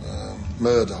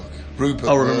 Murdoch. Rupert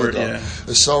Murdoch.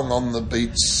 The song on the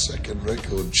Beats' second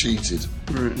record, Cheated,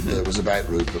 was about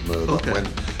Rupert Murdoch when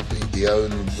he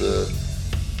owned the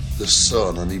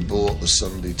Sun and he bought the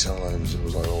Sunday Times. It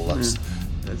was like,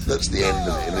 that's the end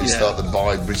of it. And he started to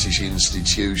buy British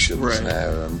institutions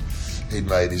now, and he'd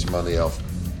made his money off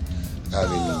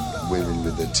having women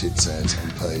with their tits out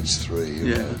on page 3.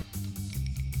 You know.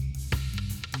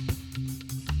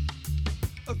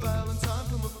 A Valentine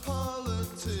from a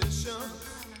politician.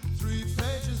 3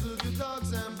 pages of your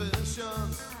dog's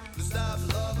ambitions. The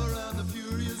stabbed lover and the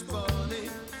furious bunny.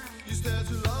 You stare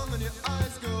too long and your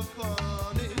eyes go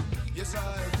funny. Yes,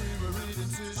 I agree, we're reading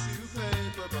tissue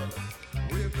paper, but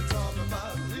we can talk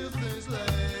about real things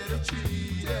later.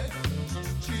 Cheated.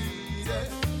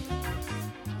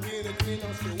 We're the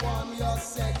criminals who want your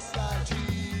sex life.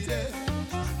 Cheated.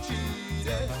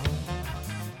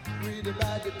 Read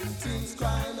about the teens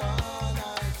crying all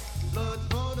night. Blood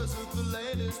borders with the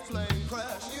latest plane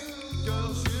crash.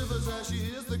 Girl shivers as she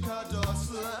hears the car door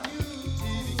slam.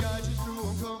 TV guides you through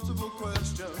uncomfortable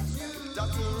questions.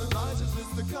 Doctor advises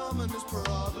it's the commonest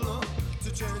problem to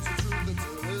change the truth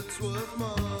until it's worth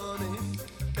money.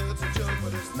 It's a joke,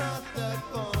 but it's not that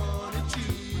funny.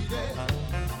 Cheated.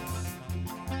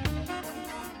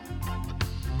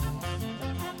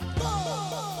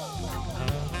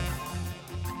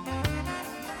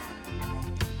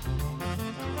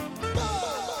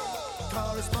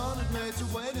 Correspondent made to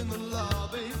wait in the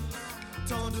lobby,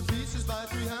 torn to pieces by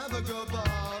 3 Havergal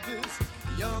Barbies.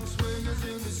 Young swingers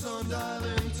in the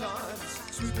sundialing times,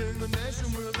 sweeping the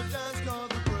nation with a dance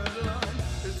called the breadline.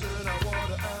 It's in our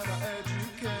water and our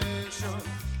education.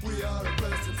 We are a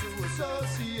president to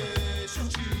association.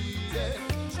 Cheated,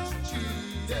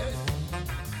 cheated.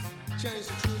 Change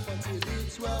the truth until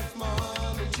it's worth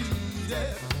money.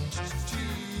 Cheated,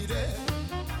 cheated.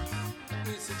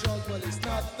 It's a joke, well it's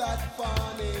not that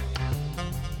funny.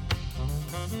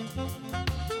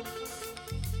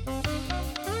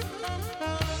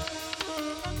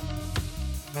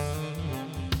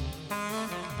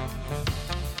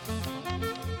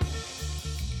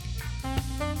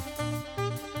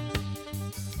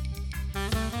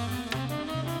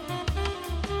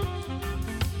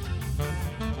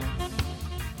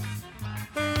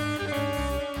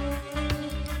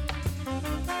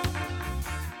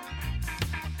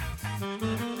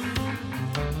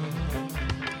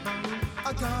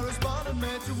 A correspondent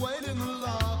made to wait in the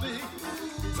lobby.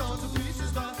 Torn to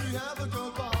pieces by three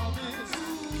Havico Barbies.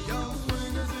 Young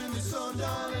swingers in the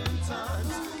sun-dialing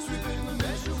times. Sweeping the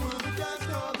nation with a gas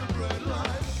called the bread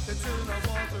line. It's in our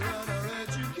water and our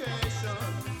education.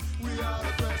 We are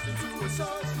a president to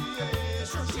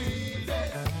association.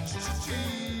 Cheated,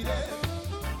 cheated.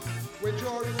 When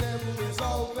Jordan level is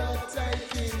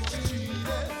overtaking.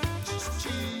 Cheated,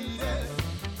 cheated.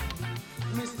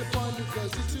 Mr. Pond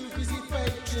because you're too busy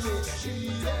faking it.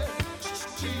 Cheated,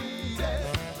 cheated.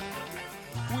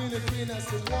 Winner, winner,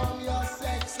 so warm your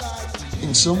sex life.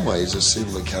 In some ways, a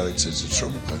similar character to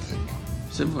Trump, I think.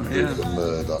 Similar, yeah. Rupert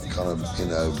Murdoch, kind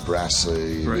of,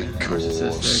 brassy, Right, coarse.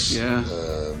 narcissistic, yeah.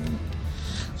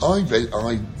 I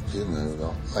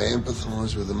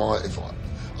empathise with them.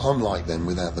 I'm like them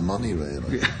without the money,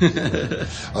 really.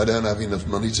 I don't have enough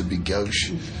money to be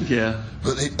gauche. Yeah.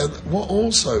 But what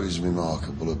also is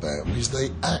remarkable about them is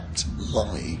they act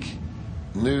like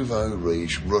nouveau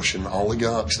riche Russian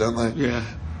oligarchs, don't they? Yeah.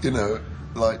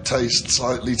 Like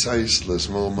slightly tasteless,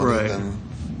 more money Right. than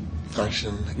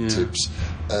fashion tips.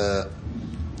 I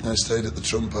stayed at the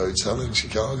Trump Hotel in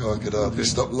Chicago. I could hardly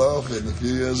stop laughing a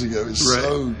few years ago. It's Right.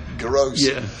 so gross.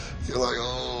 Yeah. You're like,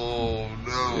 oh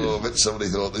no, I bet somebody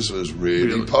thought this was really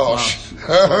Really posh. Yeah.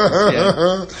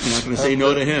 You're not going to say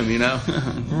no to him,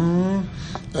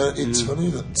 It's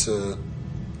funny that,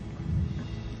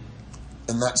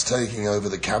 and that's taking over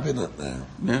the cabinet now.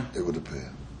 Yeah. It would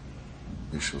appear.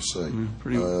 We shall see.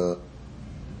 Pretty.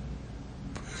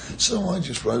 So I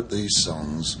just wrote these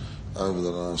songs over the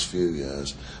last few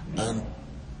years, and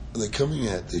they're coming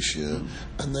out this year,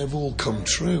 and they've all come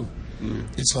true.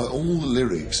 It's like all the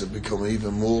lyrics have become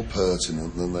even more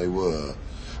pertinent than they were,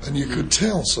 and you could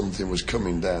tell something was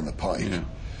coming down the pike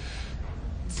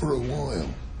for a while.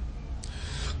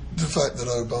 The fact that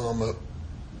Obama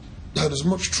had as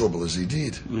much trouble as he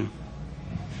did,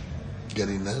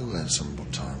 getting nowhere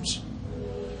sometimes.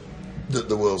 That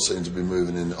the world seemed to be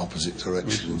moving in the opposite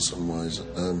direction in some ways.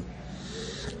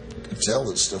 Could tell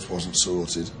that stuff wasn't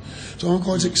sorted. So I'm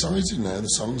quite excited now. The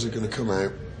songs are going to come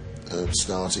out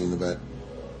starting in about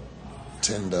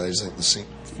 10 days. I think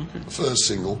the first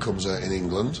single comes out in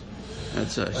England.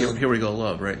 That's Here We Go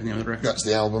Love, right? The name of the record? That's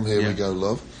the album, Here We Go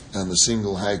Love. And the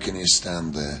single, How Can You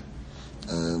Stand There?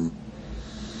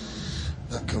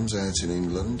 That comes out in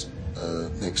England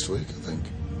next week, I think.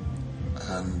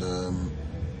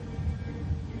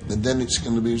 And then it's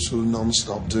going to be sort of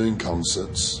non-stop doing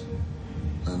concerts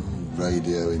and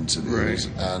radio interviews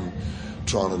and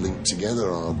trying to link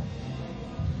together on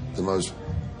the most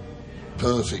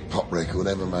perfect pop record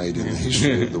ever made in the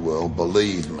history of the world,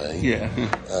 believe me. Yeah.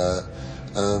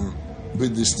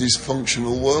 With this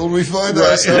dysfunctional world we find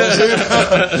ourselves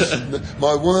in.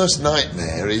 My worst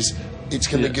nightmare is it's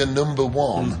going to go number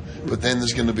one, but then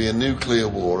there's going to be a nuclear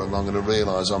war and I'm going to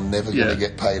realise I'm never going to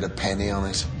get paid a penny on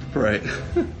it. Right.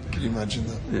 Can you imagine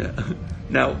that? Yeah.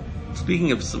 Now,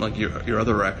 speaking of some, like your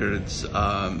other records,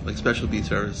 like Special Beats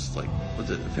was was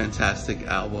it a fantastic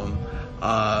album,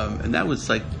 and that was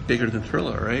like bigger than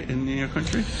Thriller, right, in your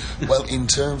country? Well, in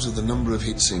terms of the number of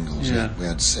hit singles, Yeah. we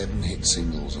had 7 hit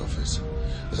singles off it.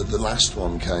 The last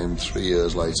one came 3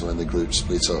 years later when the group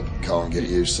split up. Can't Get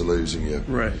Used to Losing You.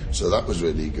 Right. So that was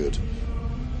really good.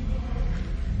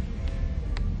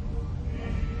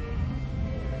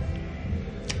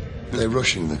 They're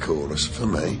rushing the chorus for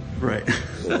me. Right.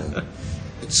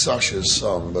 It's Sasha's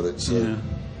song, but it's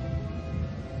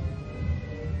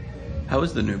How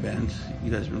is the new band?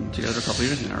 You guys been together a couple of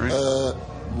years now, right?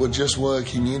 we're just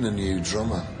working in a new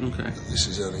drummer. Okay. This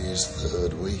is only his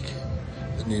 3rd week.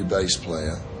 A new bass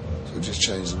player. So we just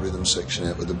changed the rhythm section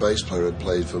out, but the bass player had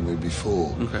played for me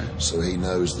before. Okay. So he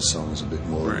knows the songs a bit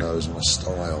more Right. and knows my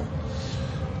style.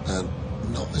 And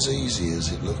not as easy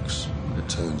as it looks, it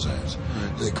turns out.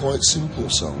 Right. They're quite simple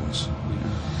songs.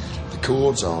 The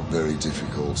chords aren't very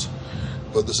difficult,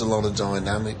 but there's a lot of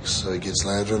dynamics, so it gets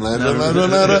louder and louder and louder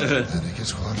and louder, and it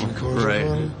gets quieter and quieter.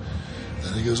 Right.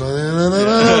 Then he goes like,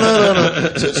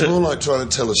 so it's more like trying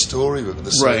to tell a story but with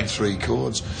the same three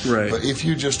chords. Right. But if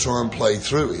you just try and play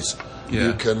through it,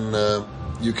 you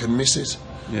can miss it.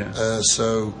 Yeah.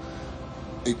 So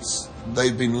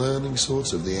they've been learning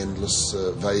sort of the endless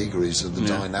vagaries of the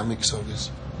dynamics of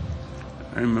it.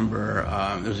 I remember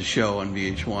there was a show on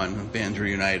VH1 when bands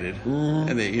reunited,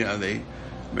 and they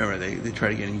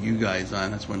tried getting you guys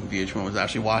on. That's when VH1 was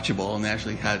actually watchable, and they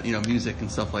actually had music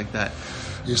and stuff like that.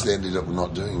 Yes, they ended up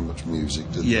not doing much music,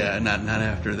 didn't they? Yeah, not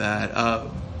after that.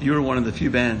 You were one of the few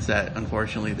bands that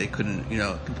unfortunately they couldn't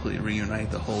completely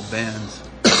reunite the whole bands.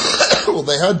 Well,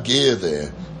 they had gear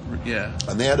there. Yeah.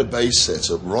 And they had a bass set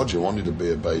up. Roger wanted to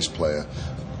be a bass player.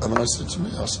 And I said to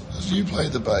me, you play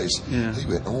the bass? Yeah. He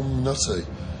went, oh, nutty.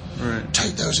 Right.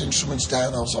 Take those instruments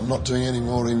down. I'm not doing any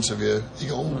more interview. He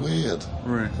got all weird.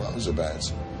 Right. What that was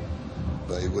about.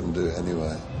 But he wouldn't do it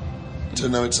anyway. So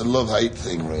no, it's a love-hate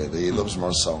thing, really. He loves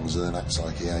my songs and then acts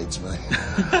like he hates me.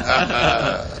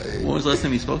 When was the last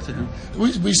time you spoke to him?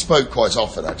 We spoke quite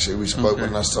often, actually. We spoke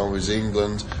when last time we was in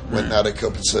England, went and had a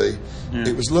cup of tea. Yeah.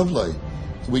 It was lovely.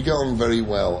 We got on very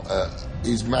well.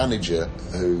 His manager,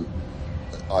 who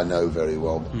I know very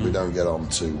well, but we don't get on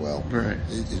too well. Right.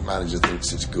 His manager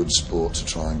thinks it's good sport to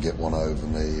try and get one over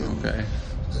me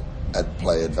and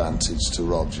play advantage to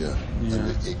Roger. Yeah.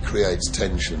 And it creates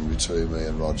tension between me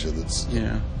and Roger that's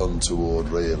untoward,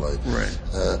 really. Right.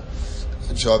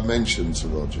 Which I've mentioned to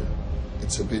Roger.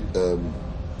 It's a bit...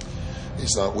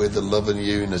 it's like we're the love and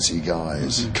unity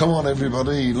guys. Come on,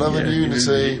 everybody, love and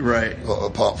unity. Right. Well,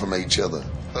 apart from each other.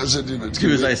 I said,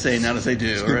 do as I say, not as I do.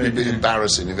 It's going to be a bit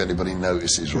embarrassing if anybody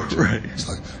notices, Roger. Right. It's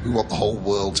like we want the whole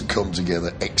world to come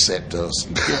together except us.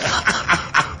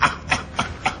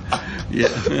 Yeah.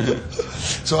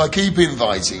 So I keep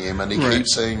inviting him, and he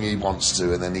keeps saying he wants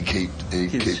to, and then he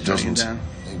doesn't.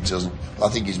 He doesn't. I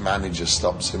think his manager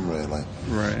stops him, really.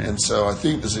 Right. And so I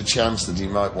think there's a chance that he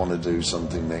might want to do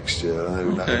something next year. And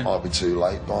who knows, it might be too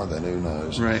late by then. Who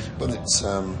knows? Right. But it's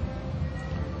the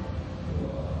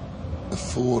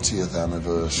 40th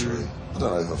anniversary. I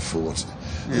don't know if 40.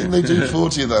 I think they do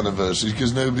 40th anniversaries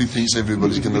because nobody thinks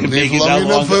everybody's going to live long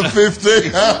enough for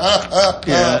 50.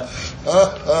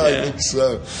 I think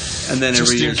so. And then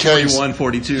just every year, in case, 41,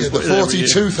 42. Yeah, the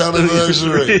 42th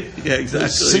anniversary. Yeah, exactly.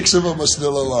 6 of them are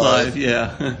still alive.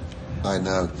 Yeah. I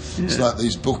know. It's like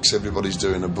these books, everybody's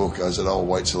doing a book. I said, I'll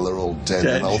wait till they're all dead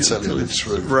and I'll tell you the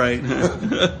truth. Right.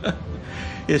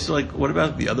 Yeah, so what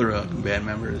about the other band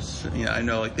members? I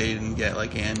know they didn't get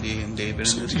Andy and David.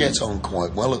 Seem to get on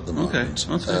quite well at the moment.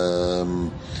 Okay.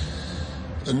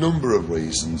 A number of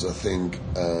reasons. I think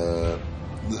the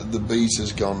Beat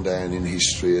has gone down in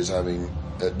history as having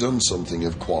done something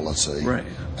of quality, right?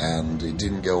 And it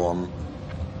didn't go on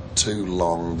too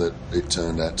long that it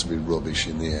turned out to be rubbish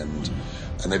in the end,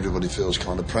 and everybody feels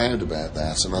kind of proud about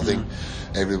that. And I think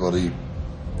everybody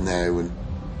now and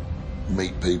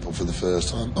meet people for the first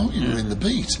time. Oh, you were in the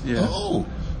Beat. Yeah. Oh,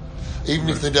 even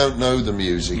if they don't know the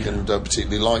music and don't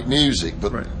particularly like music,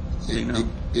 but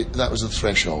that was a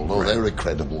threshold. Oh, they're a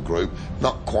credible group.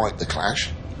 Not quite the Clash,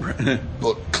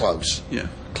 but close. Yeah,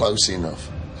 close enough.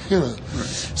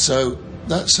 So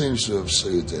that seems to have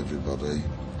soothed everybody,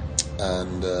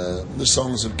 and the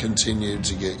songs have continued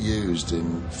to get used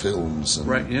in films. And,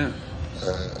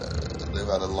 they've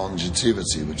had a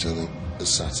longevity which I think has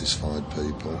satisfied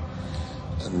people.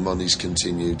 And money's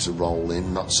continued to roll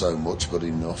in, not so much, but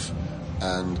enough.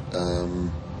 And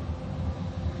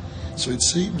so it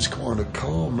seems kind of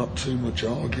calm, not too much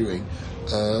arguing.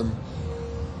 And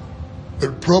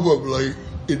probably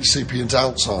incipient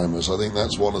Alzheimer's. I think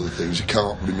that's one of the things you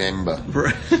can't remember.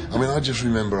 Right. I mean, I just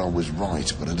remember I was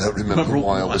right, but I don't remember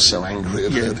why I was so angry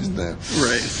about it now.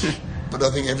 Right. But I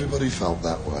think everybody felt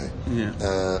that way. Yeah.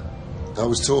 I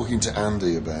was talking to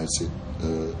Andy about it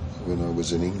when I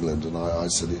was in England, and I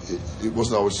said it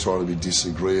wasn't I was trying to be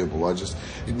disagreeable. It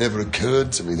never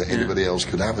occurred to me that anybody else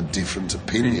could have a different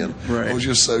opinion. Right. I was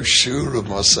just so sure of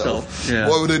myself. Yeah.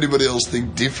 Why would anybody else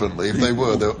think differently if they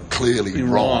were? They're clearly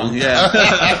wrong.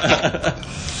 Yeah.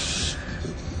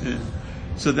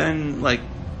 So then,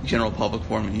 general public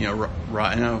forum,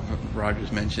 I know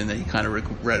Roger's mentioned that he kind of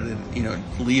regretted,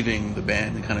 leaving the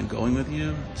band and kind of going with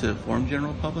you to form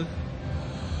General Public.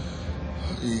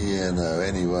 Yeah, no,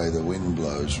 anyway, the wind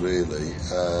blows, really.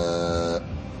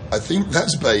 I think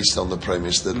that's based on the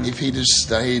premise that if he'd have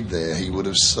stayed there, he would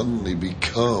have suddenly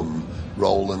become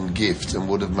Roland Gift and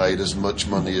would have made as much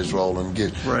money as Roland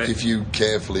Gift. Right. If you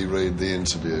carefully read the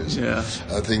interviews, Yeah.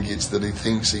 I think it's that he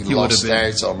thinks he would lost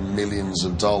have out on millions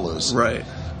of dollars. Right.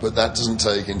 But that doesn't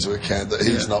take into account that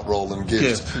he's not Roland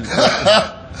Gift.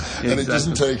 And it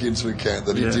doesn't take into account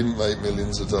that he didn't make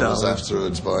millions of dollars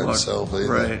afterwards by himself either.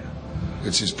 Right.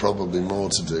 Which is probably more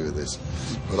to do with it.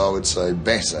 But I would say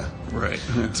better Right.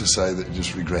 to say that he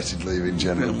just regretted leaving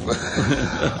General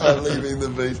leaving the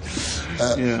Beat.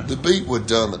 The Beat were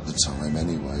done at the time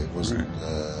anyway. It wasn't.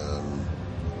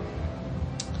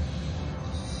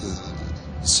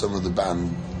 Some of the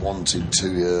band wanted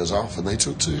 2 years off, and they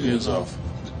took 2 years off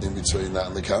in between that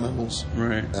and the Cannibals.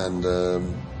 Right. And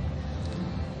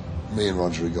me and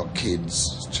Roger had got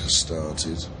kids, just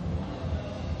started.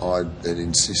 I had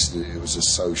insisted it was a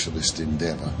socialist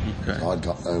endeavour. Okay. I'd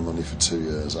got no money for 2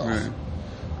 years off, Right.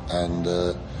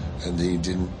 and he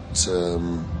didn't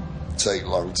take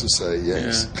long to say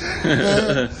yes.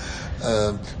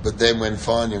 But then when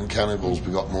Fine Young Cannibals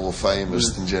got more famous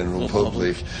than General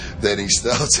Public, then he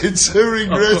started to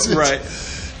regret it. Right.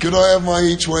 Could I have my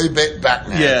each way bet back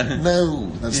now? Yeah.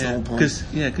 No, that's the whole point.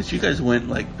 Because you guys went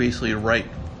like basically right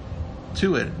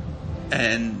to it,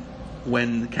 and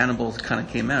when the Cannibals kind of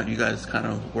came out, you guys kind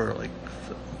of were like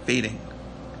fading.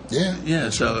 Yeah. Yeah,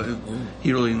 that's so right.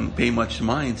 he really didn't pay much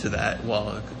mind to that while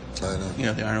I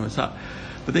know. the Iron was hot.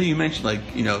 But then you mentioned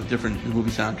different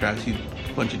movie soundtracks,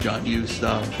 a bunch of John Hughes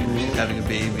stuff, She's Having a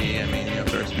Baby, I mean,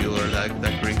 Ferris Bueller,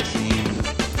 that great scene.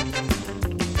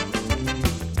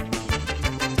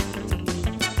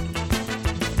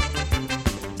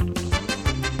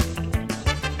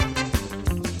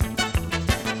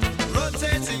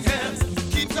 Rotating hands,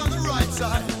 keeps on the right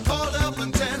side, called up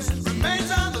and tense, remains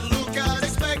on the lookout,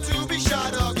 expect to be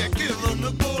shot or get given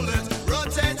a bullet.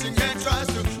 Rotating hand tries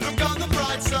to look on the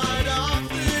bright side of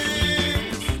things.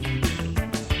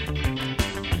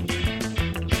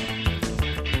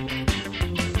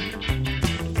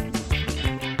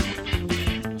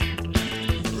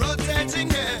 Rotating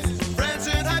hands, friends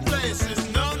in high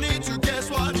places, no need to guess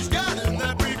what he's got in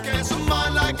that briefcase. A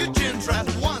mind like a gin trap,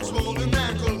 one swollen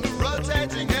ankle.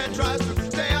 Rotating head tries to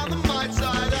stay on the right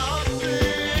side of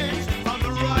things, on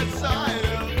the right side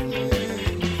of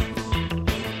things.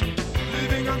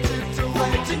 Living on tiptoe,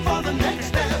 waiting for the next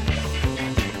step.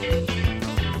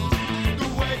 The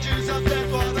wages are there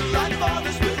for the life for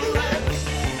this little head.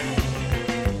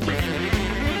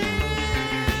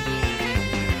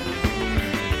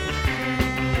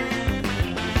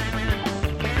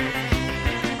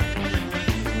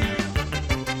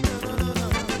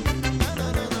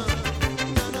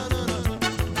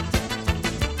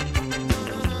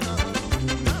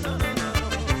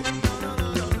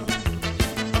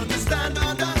 Understand,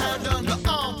 underhand,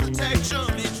 underarm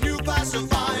protection. Each new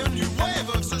passerby, a new wave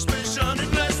of suspicion.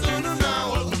 In less than an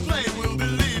hour, the plane will be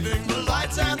leaving. The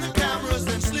lights and the cameras,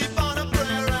 then sleep on a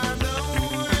prayer and a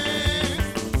wing.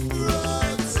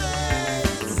 Rotating,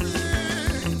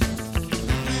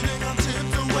 leaving on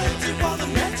tiptoe, waiting for the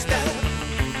next step.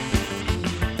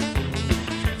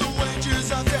 The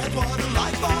wages are dead, what a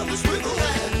life for this withered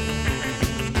head.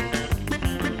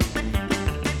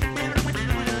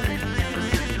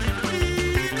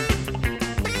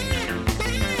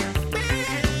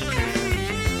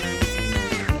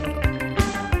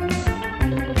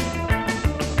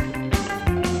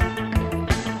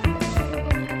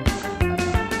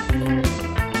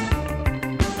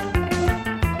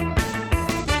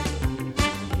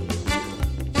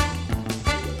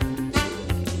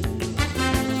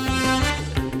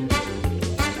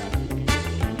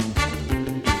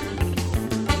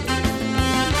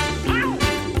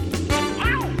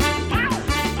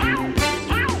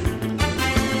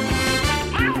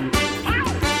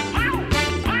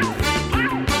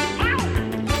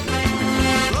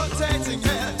 Rotating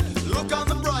head, look on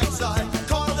the bright side,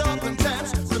 called up and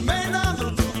tense, remain on the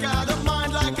lookout, a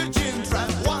mind like a gin trap,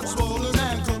 one swollen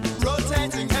ankle.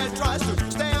 Rotating head tries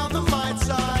to stay on the right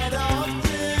side of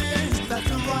things, that's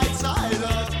the right side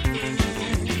of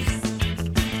things.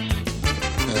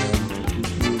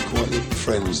 We were quite good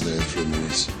friends there for a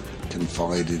minute,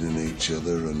 confided in each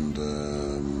other, and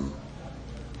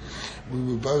we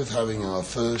were both having our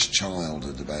first child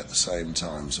at about the same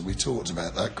time, so we talked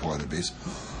about that quite a bit.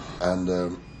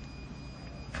 And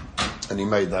he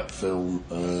made that film,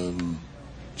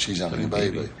 She's Having a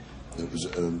Baby. It was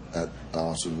at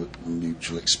our sort of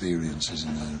mutual experiences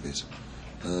in there a bit.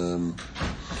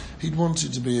 He'd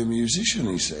wanted to be a musician,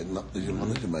 he said, not that he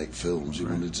wanted to make films, he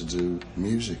wanted to do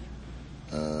music.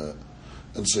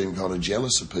 and seemed kind of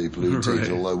jealous of people who did,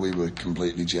 Right. although we were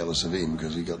completely jealous of him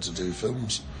because he got to do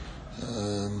films.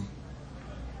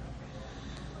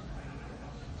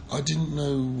 I didn't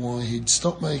know why he'd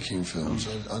stopped making films.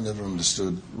 I never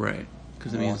understood. Right.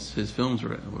 Because I mean, his films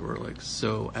were like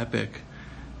so epic,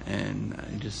 and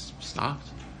he just stopped.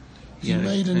 He had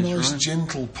made a finished nice, run.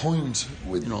 gentle point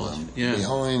with You know, them. yeah.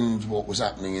 Behind what was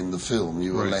happening in the film,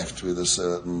 you were Right. left with a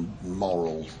certain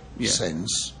moral Yeah.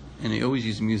 sense. And he always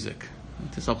used music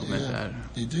to supplement that.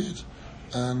 He did.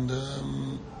 And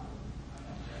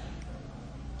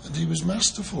he was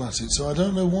masterful at it, so I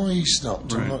don't know why he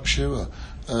stopped. Right. I'm not sure.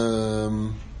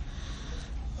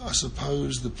 I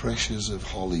suppose the pressures of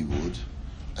Hollywood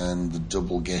and the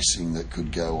double guessing that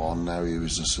could go on. Now he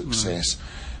was a success.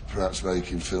 Perhaps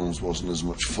making films wasn't as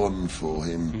much fun for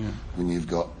him when you've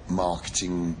got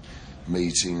marketing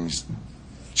meetings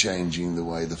changing the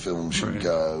way the film should Right.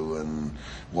 go and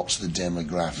what's the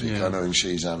demographic. Yeah. I know in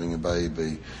She's Having a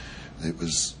Baby,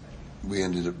 we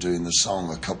ended up doing the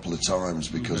song a couple of times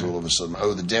because all of a sudden,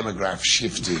 the demographic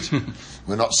shifted.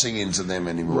 We're not singing to them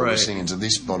anymore. We're Right. singing to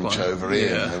this bunch But- over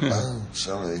here. yeah. And oh,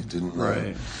 sorry, didn't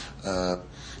know. Right.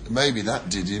 Maybe that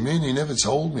did him in. He never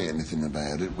told me anything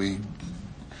about it. We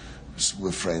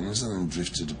were friends and then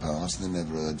drifted apart, and then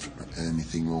never heard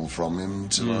anything more from him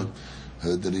until I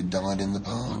heard that he'd died in the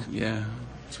park. Yeah.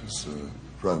 It was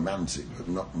romantic, but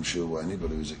not, I'm sure, what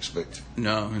anybody was expecting.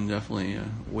 No, and definitely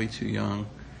way too young.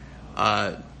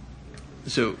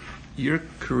 So your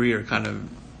career kind of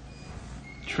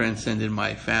transcended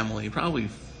my family, probably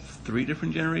 3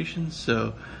 different generations.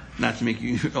 So not to make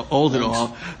you old at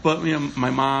all, but you know, my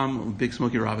mom, a big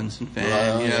Smokey Robinson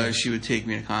fan. Right. You know, she would take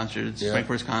me to concerts. Yeah. My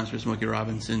first concert was Smokey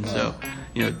Robinson. So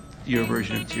you know, your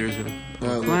version of Tears of a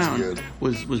Oh, that's Clown good.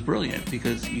 was brilliant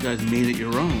because you guys made it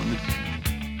your own.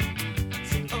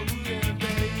 Oh yeah,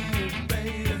 baby,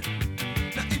 baby.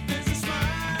 Now if there's a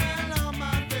smile on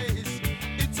my face,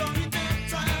 it's only them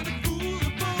trying to fool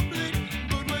the public.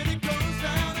 But when it goes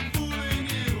down to fooling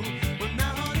you, well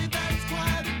now honey, that's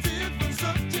quite a different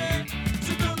subject.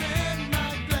 So don't let my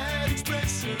glad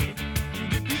expression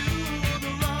give you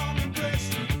the wrong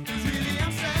impression. 'Cause really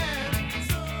I'm sad,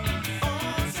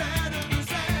 oh I'm sadder than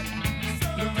sad.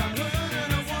 Look, I'm hurt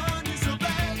and I want you so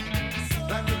bad.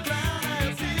 Like a clown I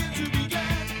appear to be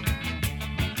glad.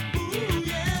 Ooh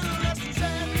yeah, the rest is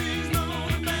sad, please know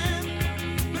the man.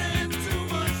 Man too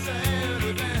much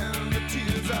sadder than the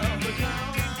tears of the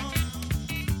clown.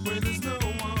 When there's no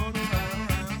one around.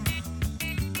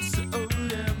 So oh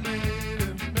yeah, baby,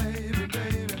 baby,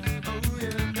 baby. Oh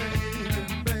yeah, baby,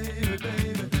 baby,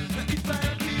 baby. Now if I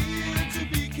appear to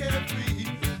be carefree,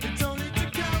 it's only to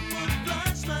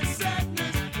camouflage my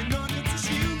sadness. In order to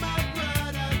shield my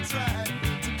pride, I try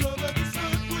to cover this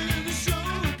hurt with a show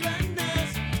of gladness.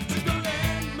 So don't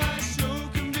let my show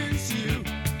convince you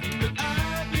that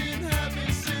I've been happy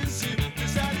since you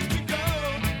decided to go.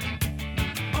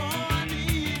 Oh, I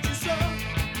need you so.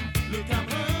 Look, I'm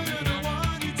hurt and I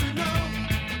want you to know.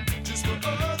 Just for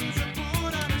others I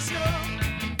put on a show.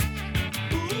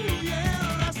 Ooh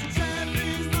yeah, lost and sad,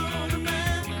 please know the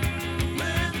man.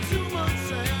 Man too much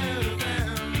sadder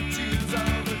than the tears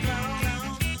of the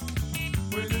clown.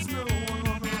 When there's no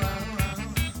one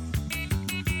around.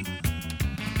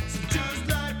 So just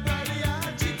like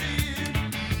Pagliacci did,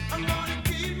 I'm gonna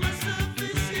keep myself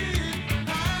this year.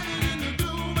 Hiding in the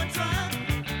gloom I try,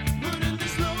 but in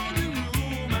this lonely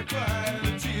room I cry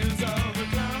the tears of the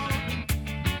clown.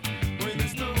 When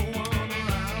there's no one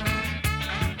around.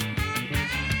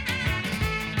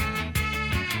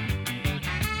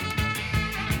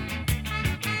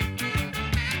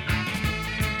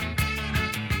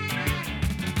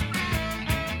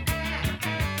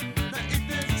 Now if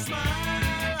there's a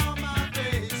smile on my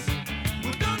face,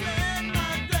 well don't let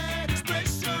my glad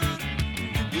expression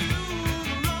give you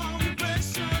the wrong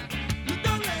impression. Look,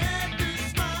 don't let this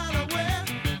smile I wear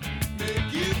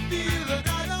make you feel that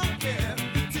I don't care.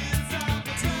 The tears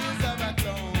of our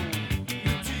clone,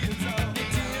 the tears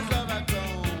of our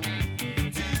clone, the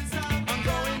tears of I'm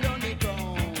going on the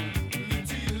clone, the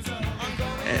tears of I'm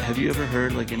going. Have you ever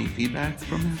heard like any feedback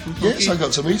from him? From Yes, Smokey? I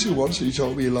got to meet him once. He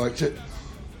told me he liked it.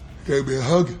 Gave me a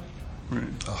hug. Right.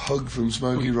 A hug from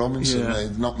Smokey Robinson. Yeah.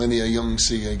 Not many a young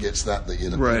singer gets that.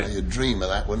 You'd, Right. you'd dream of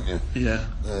that, wouldn't you? Yeah.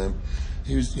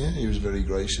 He was very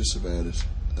gracious about it.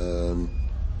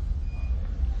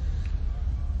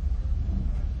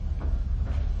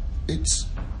 It's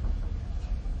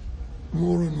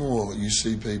more and more you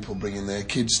see people bringing their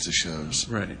kids to shows.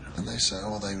 Right. And they say,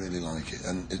 oh, they really like it.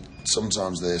 And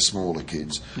sometimes they're smaller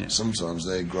kids. Yeah. Sometimes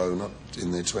they're grown up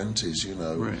in their 20s, you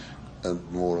know. Right.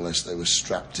 and more or less they were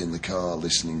strapped in the car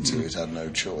listening to it, had no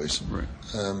choice. Right.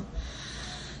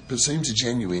 But seemed to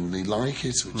genuinely like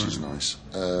it, which is nice.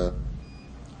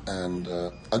 And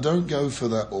I don't go for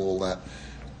all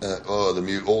the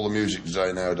music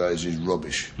today nowadays is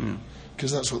rubbish.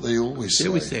 Because that's what they always say. They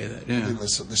always say that, yeah. I think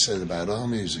that's what they said about our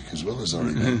music as well, as I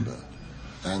remember.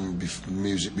 And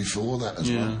music before that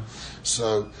as well.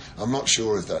 So I'm not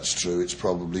sure if that's true. It's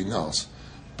probably not.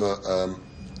 But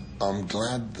I'm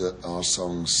glad that our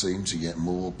songs seem to get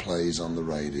more plays on the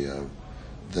radio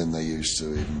than they used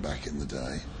to even back in the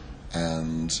day.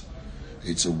 And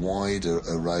it's a wider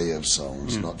array of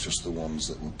songs, not just the ones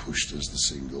that were pushed as the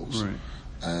singles. Right.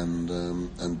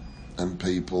 And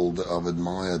people that I've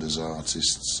admired as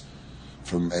artists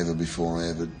from ever before I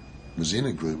ever was in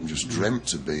a group and just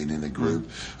dreamt of being in a group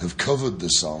have covered the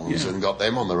songs and got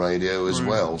them on the radio as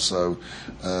well. So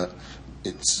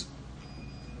it's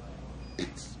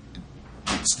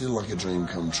still like a dream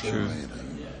come true.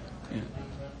 Yeah.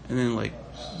 And then like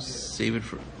save it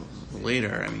for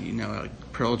later. I mean, you know,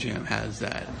 like Pearl Jam has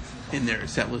that in their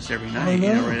set list every night.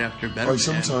 You know, right after Better Man. I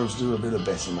sometimes do a bit of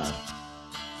Better Man.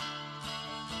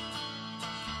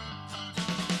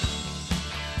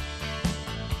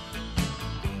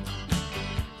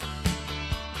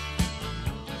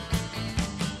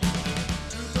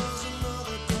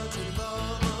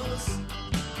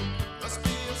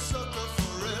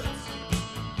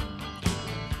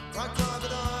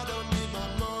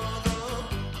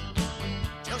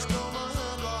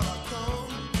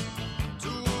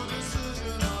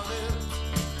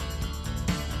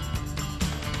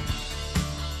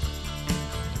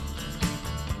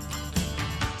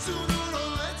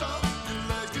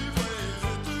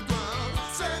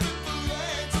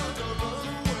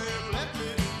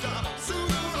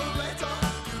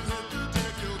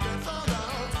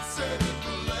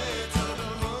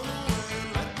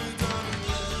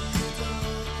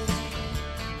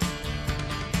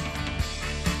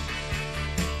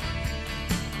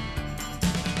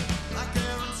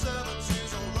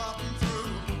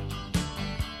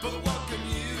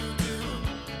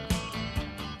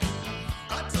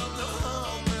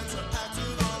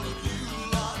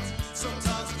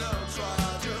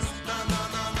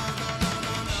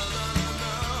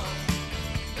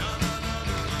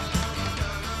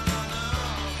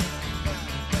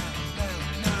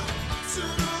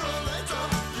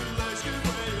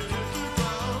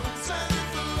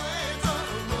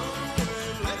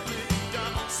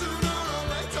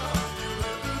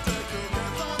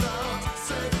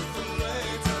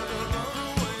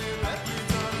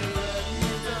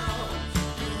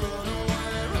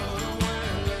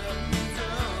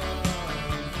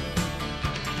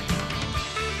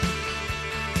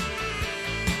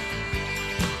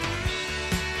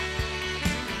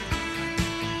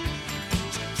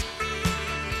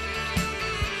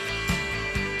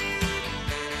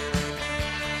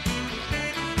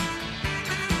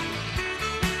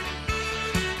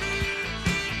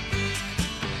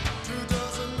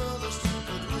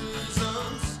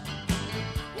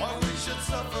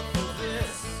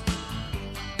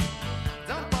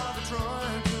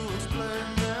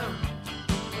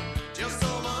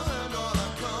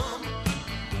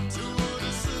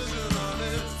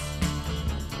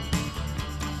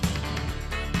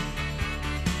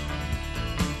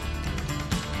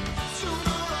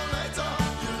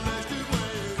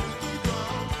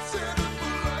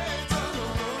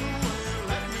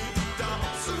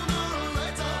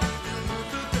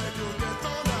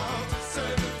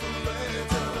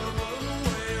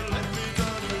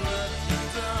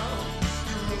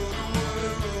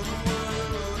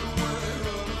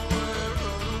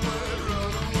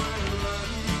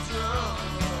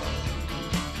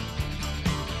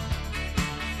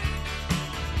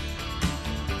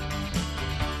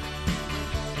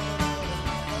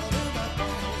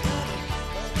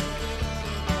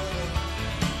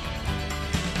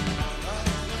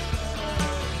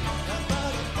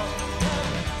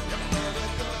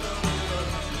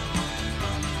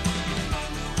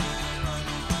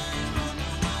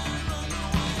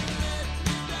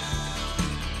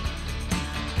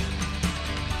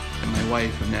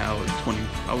 wife of now 20.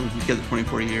 I was together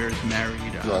 24 years, married,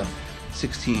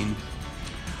 16,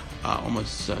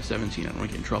 almost 17. I don't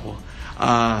want to get in trouble.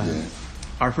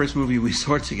 Our first movie we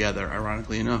saw together,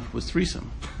 ironically enough, was Threesome.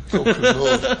 Oh, good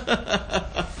Lord.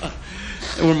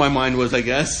 Where my mind was, I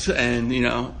guess, and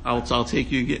I'll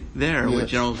take you there,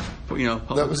 which public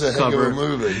that was a heck cover. of a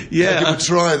movie. Yeah, heck of a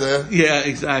try there. Yeah,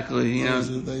 exactly.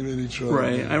 They really tried.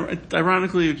 Right.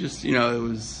 Ironically, it just it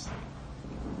was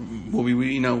well,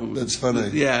 we That's funny.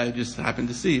 Yeah, I just happened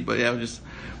to see, but yeah, it was just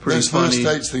pretty Those funny. first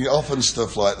dates thing, often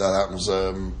stuff like that happens.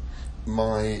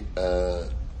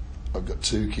 I've got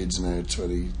 2 kids now,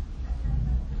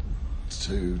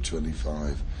 22,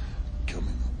 25,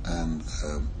 coming, and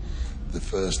the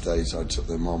first date I took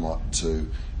their mum up to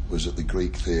was at the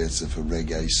Greek Theatre for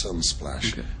Reggae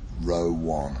Sunsplash, Okay. row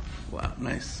 1. Wow,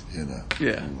 nice. You know.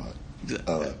 Yeah. I'm like,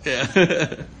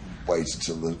 Yeah. waited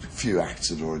till the few acts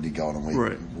had already gone, and we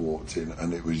Right. walked in,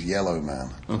 and it was Yellow Man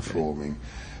performing,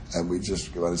 and we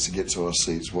just managed to get to our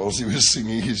seats whilst he was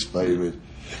singing his favourite.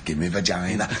 Give me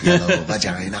vagina, yellow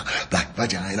vagina, black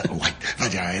vagina, white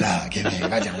vagina, give me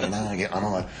vagina. And I'm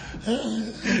like,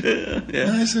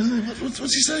 Yeah.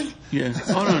 what's he saying? Yeah.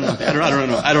 Oh, no. I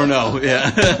don't know.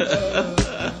 Yeah.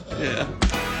 Yeah.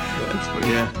 That's funny.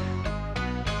 Yeah.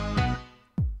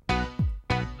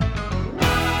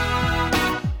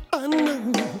 I know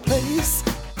a place.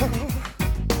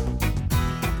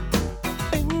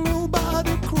 Ain't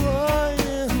nobody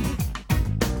crying.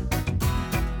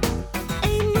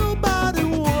 Ain't nobody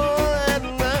worried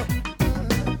now.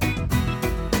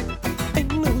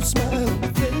 Ain't no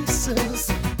smiling faces.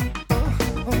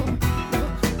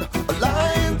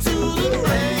 Lying to the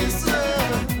races.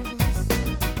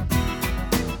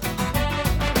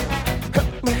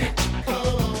 Help me.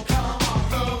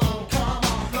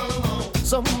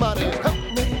 Somebody help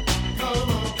me.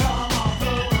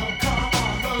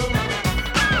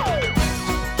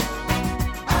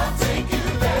 I'll take you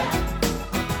there.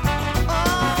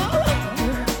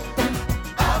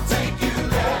 I'll take you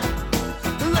there.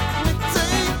 Let me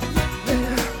take you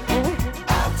there.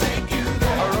 I'll take you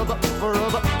there. Rubber.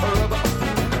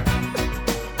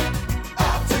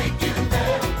 I'll take you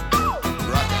there.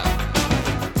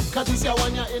 Cause this ya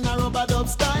when you're in a rubber dub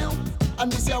style.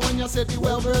 And this year when you say the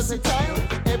well versatile.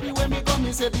 Everywhere me come,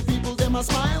 me say the people them a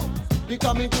smile.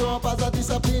 Because me grow up as a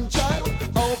disciplined child.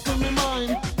 Open me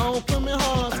mind, open me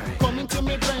heart. Come into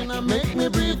me brain and make me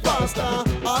breathe faster.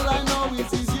 All I know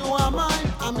is you are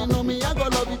mine. And me know me I go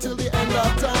love you till the end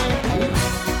of time.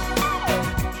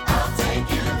 I'll take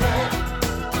you there.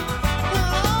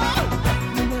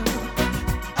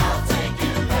 I'll take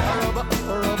you there. Rubber.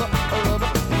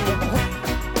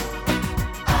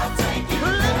 I'll take you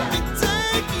there. Let me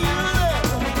take you there.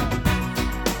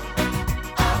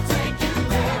 I'll take you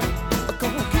there. I'm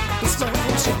gonna keep the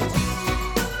station.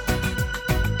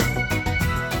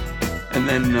 And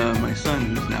then my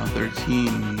son, who's now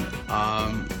 13,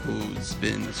 who's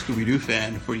been a Scooby-Doo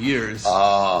fan for years.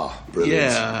 Brilliant.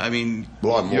 Yeah, I mean,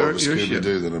 Well, I'm more of a your show-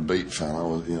 Scooby-Doo than a Beat fan. I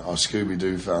was, a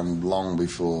Scooby-Doo fan long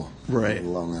before, Right.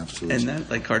 long afterwards. And that,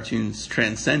 like, cartoons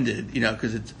transcended,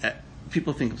 because it's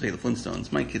people think of, say, the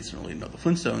Flintstones. My kids don't really know the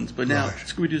Flintstones, but now Right.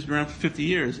 Scooby-Doo's been around for 50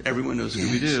 years. Everyone knows Yes.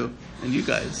 Scooby-Doo, and you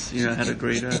guys, had a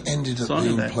great It ended up song of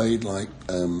being that. played like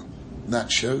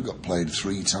that show got played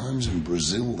 3 times in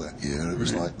Brazil that year. It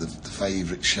was like the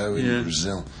favourite show in Yeah.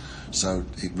 Brazil. So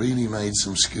it really made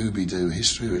some Scooby-Doo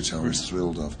history, which I was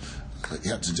thrilled of. But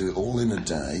you had to do it all in a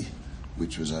day,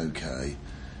 which was okay,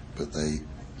 but they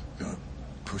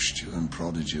pushed you and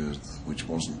prodded you, which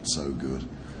wasn't so good.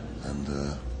 And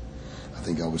I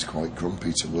think I was quite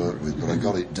grumpy to work with, but I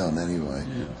got it done anyway.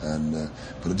 And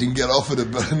but I didn't get offered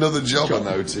another job. I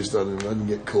noticed I didn't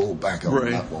get called back on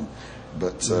Right. that one.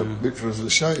 But which was a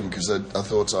shame because I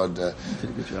thought I'd Did a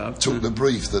good job. took the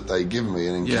brief that they'd given me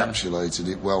and Yeah. encapsulated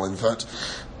it well. In fact,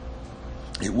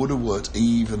 it would have worked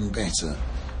even better.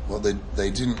 What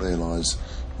they didn't realise,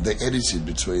 they edited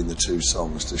between the 2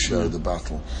 songs to show the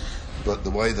battle. But the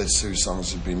way the 2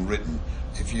 songs had been written,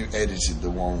 if you edited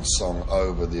the one song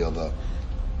over the other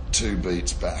 2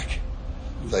 beats back,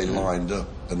 they lined up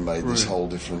and made this Right. whole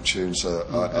different tune. So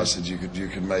I said you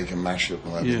could make a mashup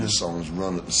by having Yeah. the songs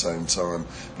run at the same time,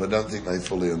 but I don't think they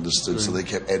fully understood. So they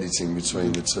kept editing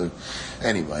between the 2.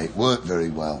 Anyway, it worked very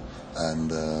well,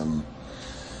 and I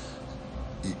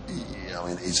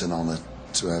mean it's an honour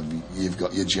to have. You've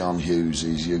got your John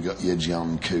Hugheses, you've got your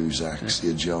John Cusacks,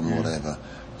 your John whatever.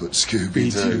 But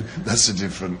Scooby-Doo, that's a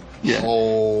different,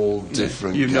 whole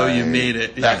different You know you game. made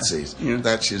it. Yeah. That's it. Yeah.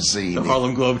 That's your zine. The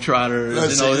Harlem Globetrotters.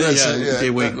 That's and all it, that, that's yeah, it, yeah. Jay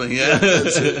Wiggling, yeah.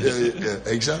 That's it,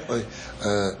 yeah, exactly.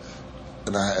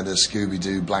 And I had a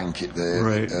Scooby-Doo blanket there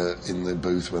Right. in the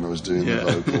booth when I was doing Yeah.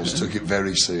 the vocals. Took it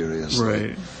very seriously.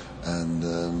 Right.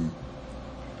 And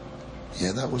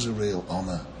that was a real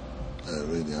honour.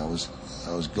 Really, I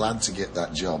was glad to get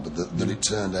that job, but that it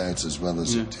turned out as well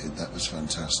as it did. That was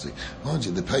fantastic. Mind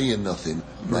you, they pay you nothing,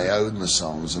 they own the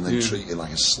songs, and they treat you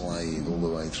like a slave all the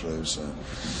way through. So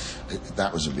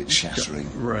that was a bit shattering.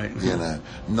 Right.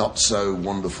 Not so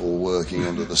wonderful working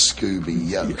under the Scooby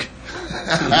yoke.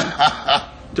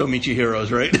 Don't meet your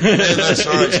heroes, right? Yeah, that's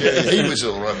right. Yeah, he was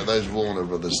all right with those Warner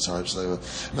Brothers types. They were.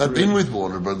 And I'd been with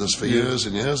Warner Brothers for years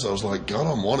and years. I was like, God,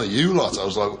 I'm one of you lot. I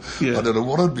was like, I don't know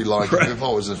what I'd be like if I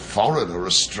was a foreigner or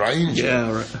a stranger.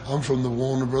 Yeah, right. I'm from the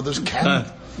Warner Brothers camp.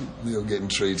 You're getting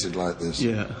treated like this.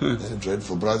 Yeah. They're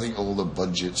dreadful. But I think all the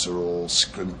budgets are all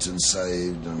scrimped and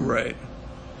saved. And Right.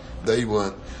 They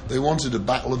weren't. They wanted a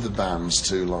battle of the bands,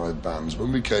 2 live bands.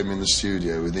 When we came in the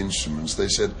studio with instruments, they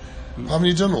said, haven't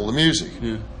you done all the music?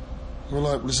 Yeah. We're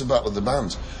like, well, it's a battle of the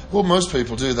bands. Well, most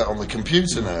people do that on the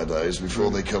computer nowadays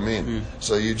before they come in.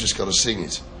 So you just got to sing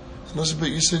it. And I said, but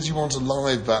you said you want a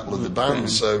live battle of the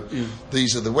bands, so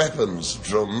these are the weapons: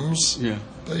 drums,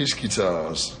 bass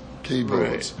guitars,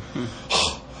 keyboards.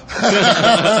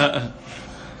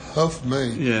 Huff me.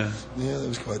 Yeah. Yeah, that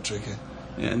was quite tricky.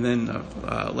 And then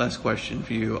last question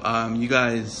for you. You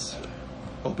guys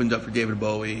opened up for David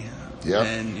Bowie. Yeah.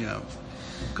 And,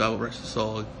 God rest his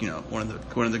soul, one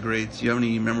of the greats. Do you have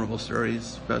any memorable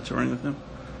stories about touring with him?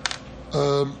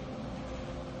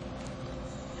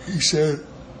 He said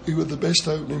he was the best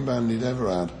opening band he'd ever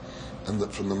had, and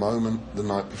that from the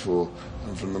night before,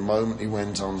 and from the moment he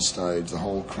went on stage, the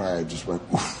whole crowd just went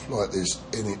oof, like this.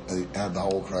 He had the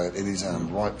whole crowd in his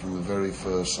hand right from the very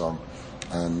first song,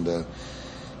 and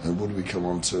would we come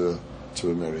on tour to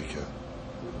America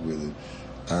with him,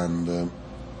 and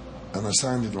I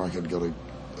sounded like I'd got a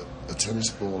tennis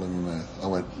ball in my mouth. I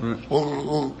went,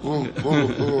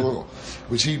 oh,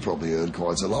 which he probably heard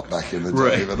quite a lot back in the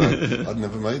day, but I'd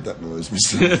never made that noise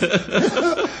myself.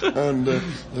 And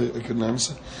I couldn't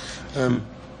answer. And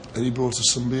he brought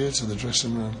us some beer to the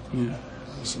dressing room,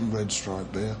 some Red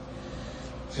Stripe beer.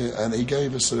 And he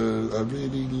gave us a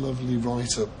really lovely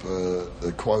write-up,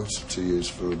 a quote to use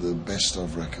for the Best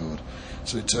Of record.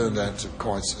 So it turned out to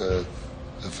quite a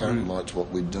fan liked what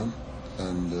we'd done.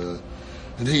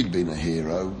 And he'd been a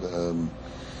hero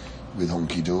with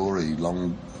Honky Dory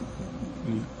long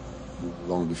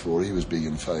before he was big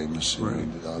and famous.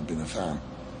 I'd been a fan,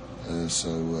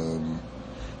 so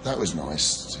that was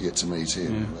nice to get to meet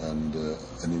him and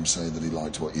him say that he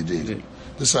liked what you did.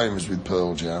 The same as with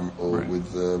Pearl Jam or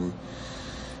with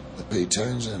Pete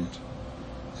Townsend.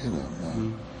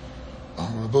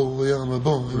 I'm a boy, I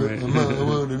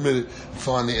won't admit it.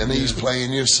 Finally, and he's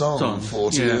playing your song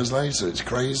 40 years later. It's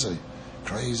crazy.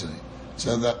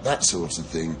 So that sort of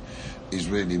thing is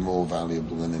really more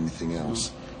valuable than anything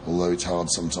else. Although it's hard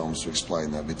sometimes to explain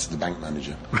that bit to the bank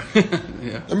manager.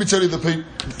 Let me tell you the Pete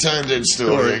Townsend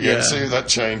story again. See if that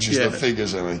changes the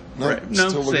figures any. No,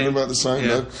 still looking about the same.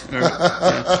 No.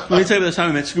 Let me tell you the time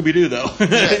I met Scooby-Doo though.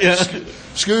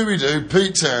 Scooby-Doo,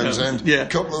 Pete Townsend, a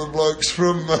couple of the blokes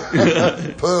from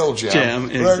Pearl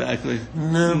Jam. Exactly.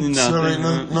 No,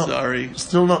 sorry.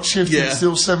 Still not shifted.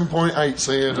 Still 7.8.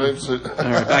 So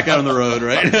all right, back out on the road,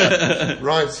 right?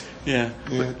 Right. Yeah.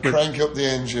 Crank up the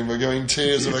engine. We're going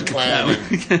tears of a clown.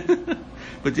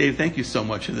 But Dave, thank you so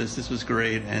much for this. This was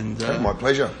great, and my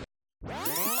pleasure.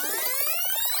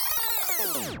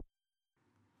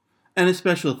 And a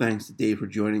special thanks to Dave for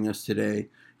joining us today.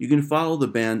 You can follow the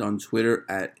band on Twitter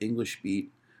at EnglishBeat.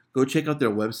 Go check out their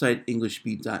website,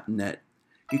 englishbeat.net.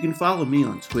 You can follow me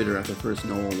on Twitter at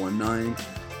TheFirstNoah19.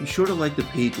 Be sure to like the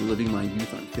page Living My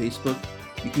Youth on Facebook.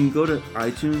 You can go to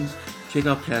iTunes, check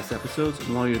out past episodes,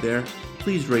 and while you're there,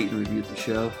 please rate and review the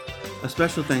show. A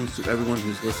special thanks to everyone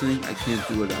who's listening. I can't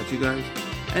do it without you guys.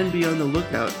 And be on the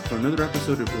lookout for another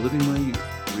episode of Living My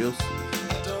Youth real soon.